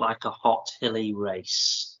 that looked like a hot, hilly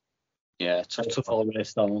race. Yeah, tough old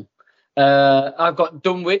race, that one. I've got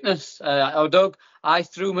Dumb Witness. Doug, I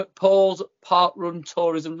threw McPaul's Park Run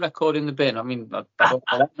tourism record in the bin. I mean, I don't know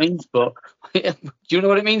what that means, but do you know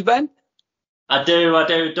what it means, Ben? I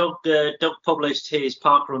do. Doug published his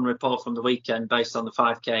parkrun report from the weekend based on the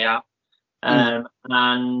 5K app.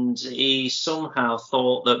 And he somehow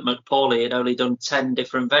thought that McPauley had only done 10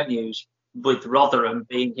 different venues, with Rotherham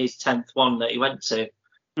being his 10th one that he went to.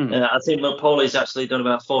 I think McPauley's actually done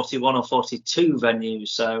about 41 or 42 venues,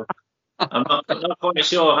 so I'm not quite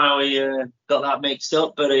sure how he got that mixed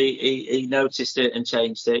up, but he noticed it and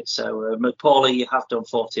changed it. So McPauley, you have done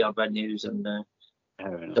 40 odd venues, and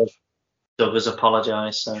Doug has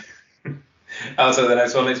apologised. So. Also, the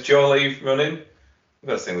next one is Jolie running. We've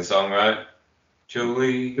got to sing the song, right?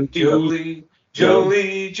 Jolie, Jolie,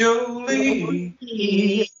 Jolie, Jolie.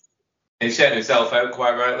 He's shouting himself out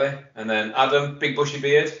quite rightly. And then Adam, big bushy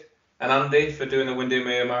beard, and Andy for doing the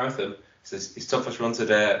Windermere Marathon. It's his toughest run to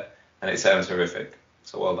date, and it sounds horrific.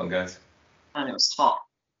 So well done, guys. And it was hot.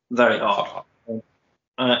 Very hot.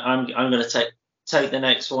 I'm going to take the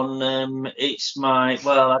next one. It's I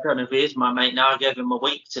don't know if he is my mate now. I gave him a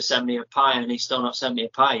week to send me a pie, and he's still not sent me a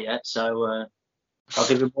pie yet. So I'll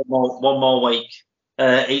give him one more week.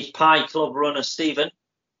 It's Pie Club runner Stephen.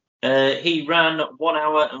 He ran 1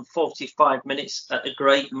 hour and 45 minutes at the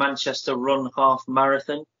Great Manchester Run Half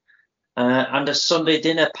Marathon, and a Sunday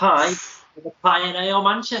dinner pie with a Pie and Ale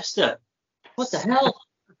Manchester. What the hell?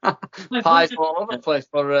 Pies all over the place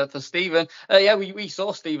for Stephen. We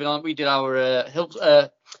saw Stephen on. We did our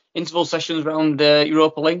interval sessions around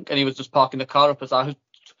Europa Link, and he was just parking the car up as I was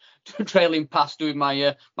trailing past doing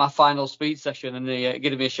my final speed session, and he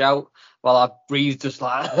gave me a shout while I breathed just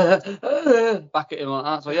like back at him like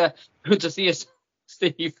that. So yeah, good to see you,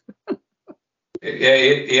 Steve. Yeah,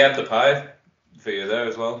 he had the pie for you there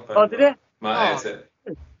as well. Oh, did he? Matt ate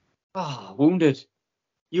it. Wounded.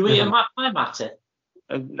 You eat a pie, Matty?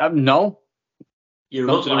 No. You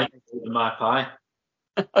look like eating my pie.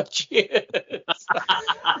 Cheers.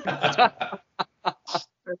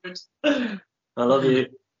 I love you.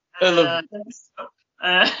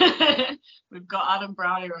 We've got Adam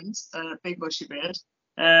Brownie runs, big bushy beard.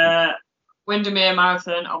 Windermere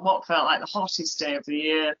Marathon on what felt like the hottest day of the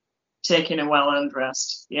year, taking a well-earned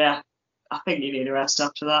rest. Yeah, I think you need a rest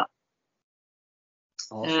after that.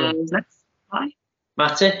 Awesome. Hi.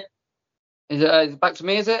 Matty? Is it back to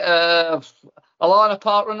me, is it? Alana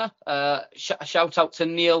Park Runner. Shout out to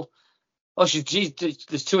Neil. Oh,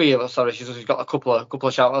 there's two here. Sorry, she's got a couple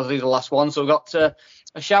of shout outs. These are the last ones. So we've got a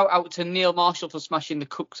shout out to Neil Marshall for smashing the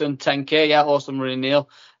Cookson 10K. Yeah, awesome running, Neil.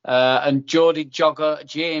 And Geordie Jogger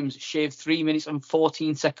James shaved 3 minutes and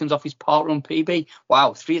 14 seconds off his parkrun PB.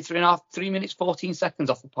 Wow, 3 minutes 14 seconds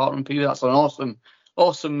off the parkrun PB. That's an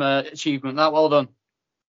awesome achievement. That well done.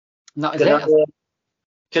 And that is it.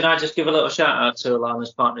 Can I just give a little shout out to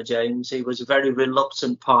Alana's partner James? He was a very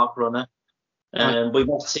reluctant park runner. We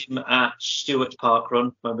met him at Stewart Park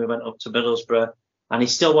Run when we went up to Middlesbrough, and he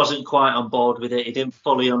still wasn't quite on board with it. He didn't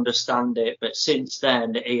fully understand it, but since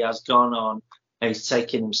then he has gone on. He's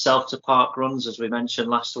taken himself to park runs, as we mentioned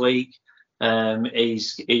last week.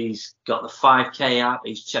 He's got the 5K app.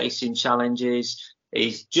 He's chasing challenges.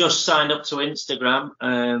 He's just signed up to Instagram.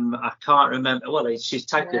 I can't remember. Well, she's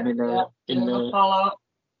tagged him in the follow.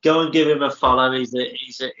 Go and give him a follow. He's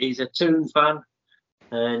a Toon fan.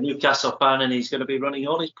 Newcastle fan, and he's going to be running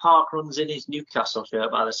all his park runs in his Newcastle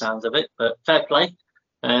shirt by the sounds of it, but fair play.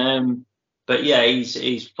 But yeah,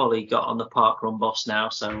 he's fully got on the park run bus now,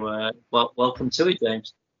 so welcome to it,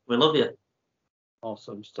 James. We love you.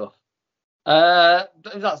 Awesome stuff.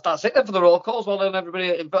 That's it then for the roll calls. Well done,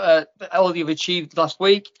 everybody. All you've achieved last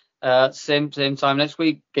week. Same time next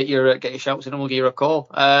week. Get your shouts in and we'll give you a call.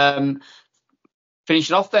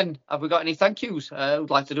 Finishing off then, have we got any thank yous? Who'd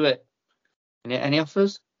like to do it? Any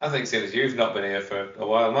offers? I think since you've not been here for a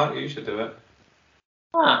while, Matt, you should do it.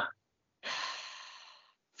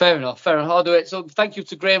 Fair enough. I'll do it. So thank you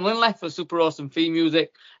to Graham Linley for super awesome theme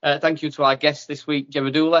music. Thank you to our guest this week,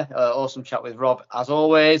 Gemma Dooley. Awesome chat with Rob, as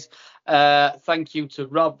always. Thank you to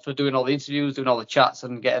Rob for doing all the interviews, doing all the chats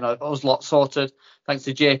and getting us lot sorted. Thanks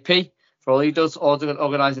to JP for all he does,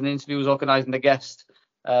 organising the interviews, organising the guest,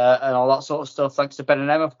 and all that sort of stuff. Thanks to Ben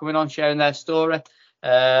and Emma for coming on, sharing their story.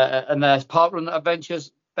 And there's parkrun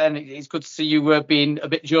adventures. Ben, it's good to see you being a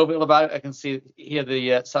bit jovial about it. I can hear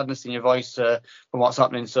the sadness in your voice from what's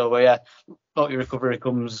happening. So yeah, thought your recovery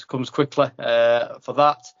comes quickly for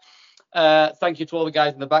that. Thank you to all the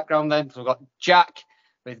guys in the background. Then so we've got Jack,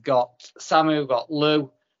 we've got Sammy, we've got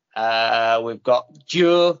Lou, we've got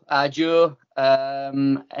Joe.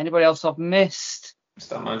 Anybody else I've missed?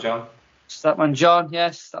 Statman John.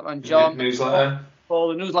 Yes, Statman John. Newsletter. All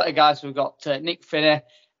the newsletter guys, we've got Nick Finney,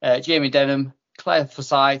 Jamie Denham, Claire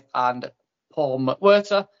Forsyth and Paul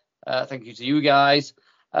McWhirter. Thank you to you guys.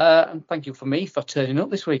 And thank you for me for turning up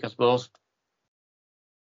this week, I suppose.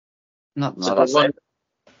 No, So that's it.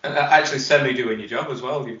 And actually semi-doing your job as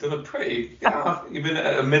well. You've done a pretty... you've been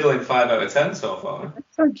at a middling 5 out of 10 so far.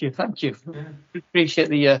 Thank you. Yeah. Appreciate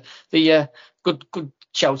the good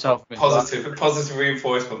shout out. Positive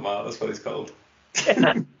reinforcement, Mark. That's what it's called.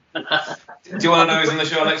 Do you want to know who's on the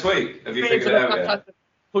show next week? Have you figured it out yet?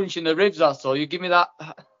 Punch in the ribs, that's all. You give me that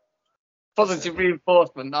positive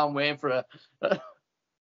reinforcement. Now I'm waiting for a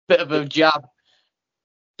bit of a jab.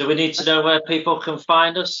 Do we need to know where people can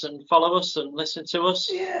find us and follow us and listen to us?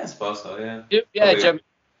 Yeah, I suppose so, yeah. Yeah, Gemma.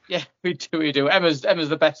 Yeah, we do. Emma's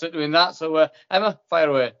the best at doing that. So, Emma, fire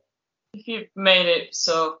away. If you've made it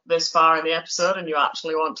this far in the episode and you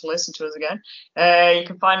actually want to listen to us again, you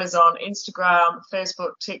can find us on Instagram,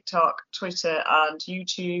 Facebook, TikTok, Twitter, and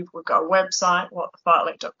YouTube. We've got a website,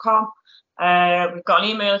 whatthefartlek.com. We've got an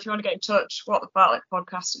email if you want to get in touch,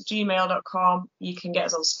 whatthefartlekpodcast@gmail.com. You can get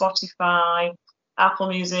us on Spotify, Apple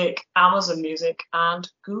Music, Amazon Music,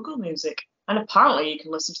 and Google Music. And apparently you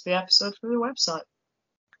can listen to the episode through the website.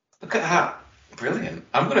 Look at that. Brilliant.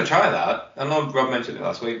 I'm going to try that. I know Rob mentioned it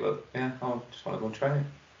last week, but yeah, I just want to go and try it.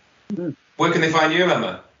 Where can they find you,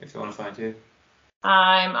 Emma, if they want to find you?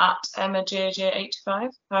 I'm at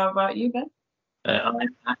EmmaJJ85. How about you, Ben? I'm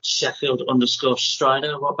at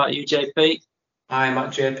Sheffield_Strider. What about you, JP? I'm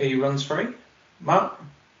at JP Runs Free. Matt?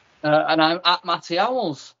 And I'm at Matty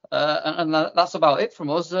Owls. And that's about it from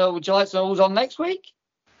us. Would you like to know who's on next week?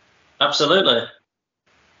 Absolutely.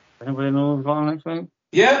 Anybody know who's on next week?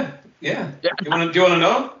 Yeah. Do you want to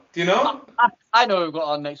know? Do you know? I know who've got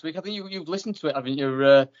on next week. I think you've listened to it, haven't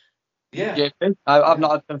you? Yeah. JP? I've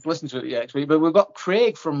not had time to listen to it yet next week, but we've got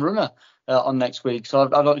Craig from Runner on next week. So I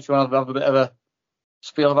don't know if you want to have a bit of a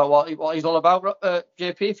spiel about what he's all about,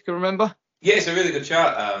 JP, if you can remember. Yeah, it's a really good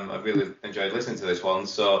chat. I've really enjoyed listening to this one.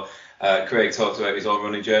 So Craig talked about his own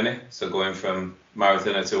running journey, so going from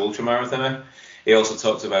marathoner to ultra-marathoner. He also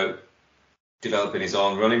talked about developing his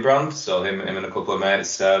own running brand. So him and a couple of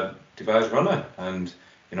mates devised Runner, and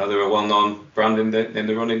they're a well-known brand in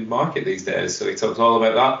the running market these days. So he talks all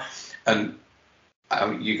about that, and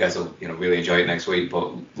you guys will really enjoy it next week.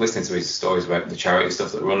 But listening to his stories about the charity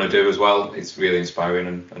stuff that Runner do as well, it's really inspiring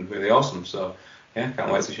and really awesome. So yeah,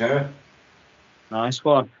 can't wait to share it. Nice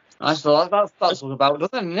one. That's all about,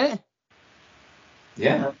 doesn't it?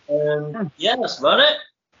 Yeah. Yeah, that's about it.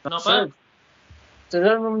 Not bad. Does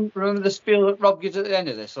anyone remember the spiel that Rob gives at the end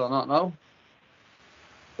of this or not? No?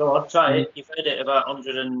 Go on, try it. You've heard it about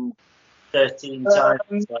 113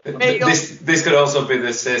 times. This could also be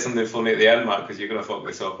the say something funny at the end, Matt, because you're going to fuck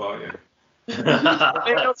this up, aren't you?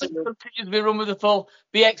 Continues to be run with the full,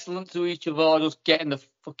 be excellent to each other, or just get in the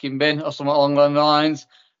fucking bin or something along those lines.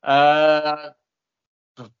 I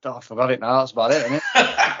forgot it now. That's about it, isn't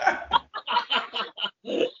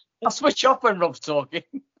it? I switch off when Rob's talking.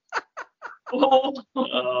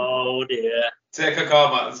 Oh dear. Take a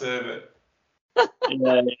call, Matt, and save it.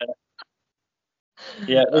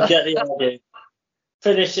 Yeah, we get the idea.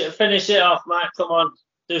 Finish it off, Matt. Come on,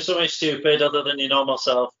 do something stupid other than your normal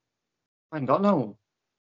self. I ain't got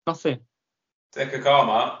nothing. Take a call,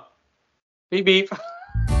 Matt. Beep beep.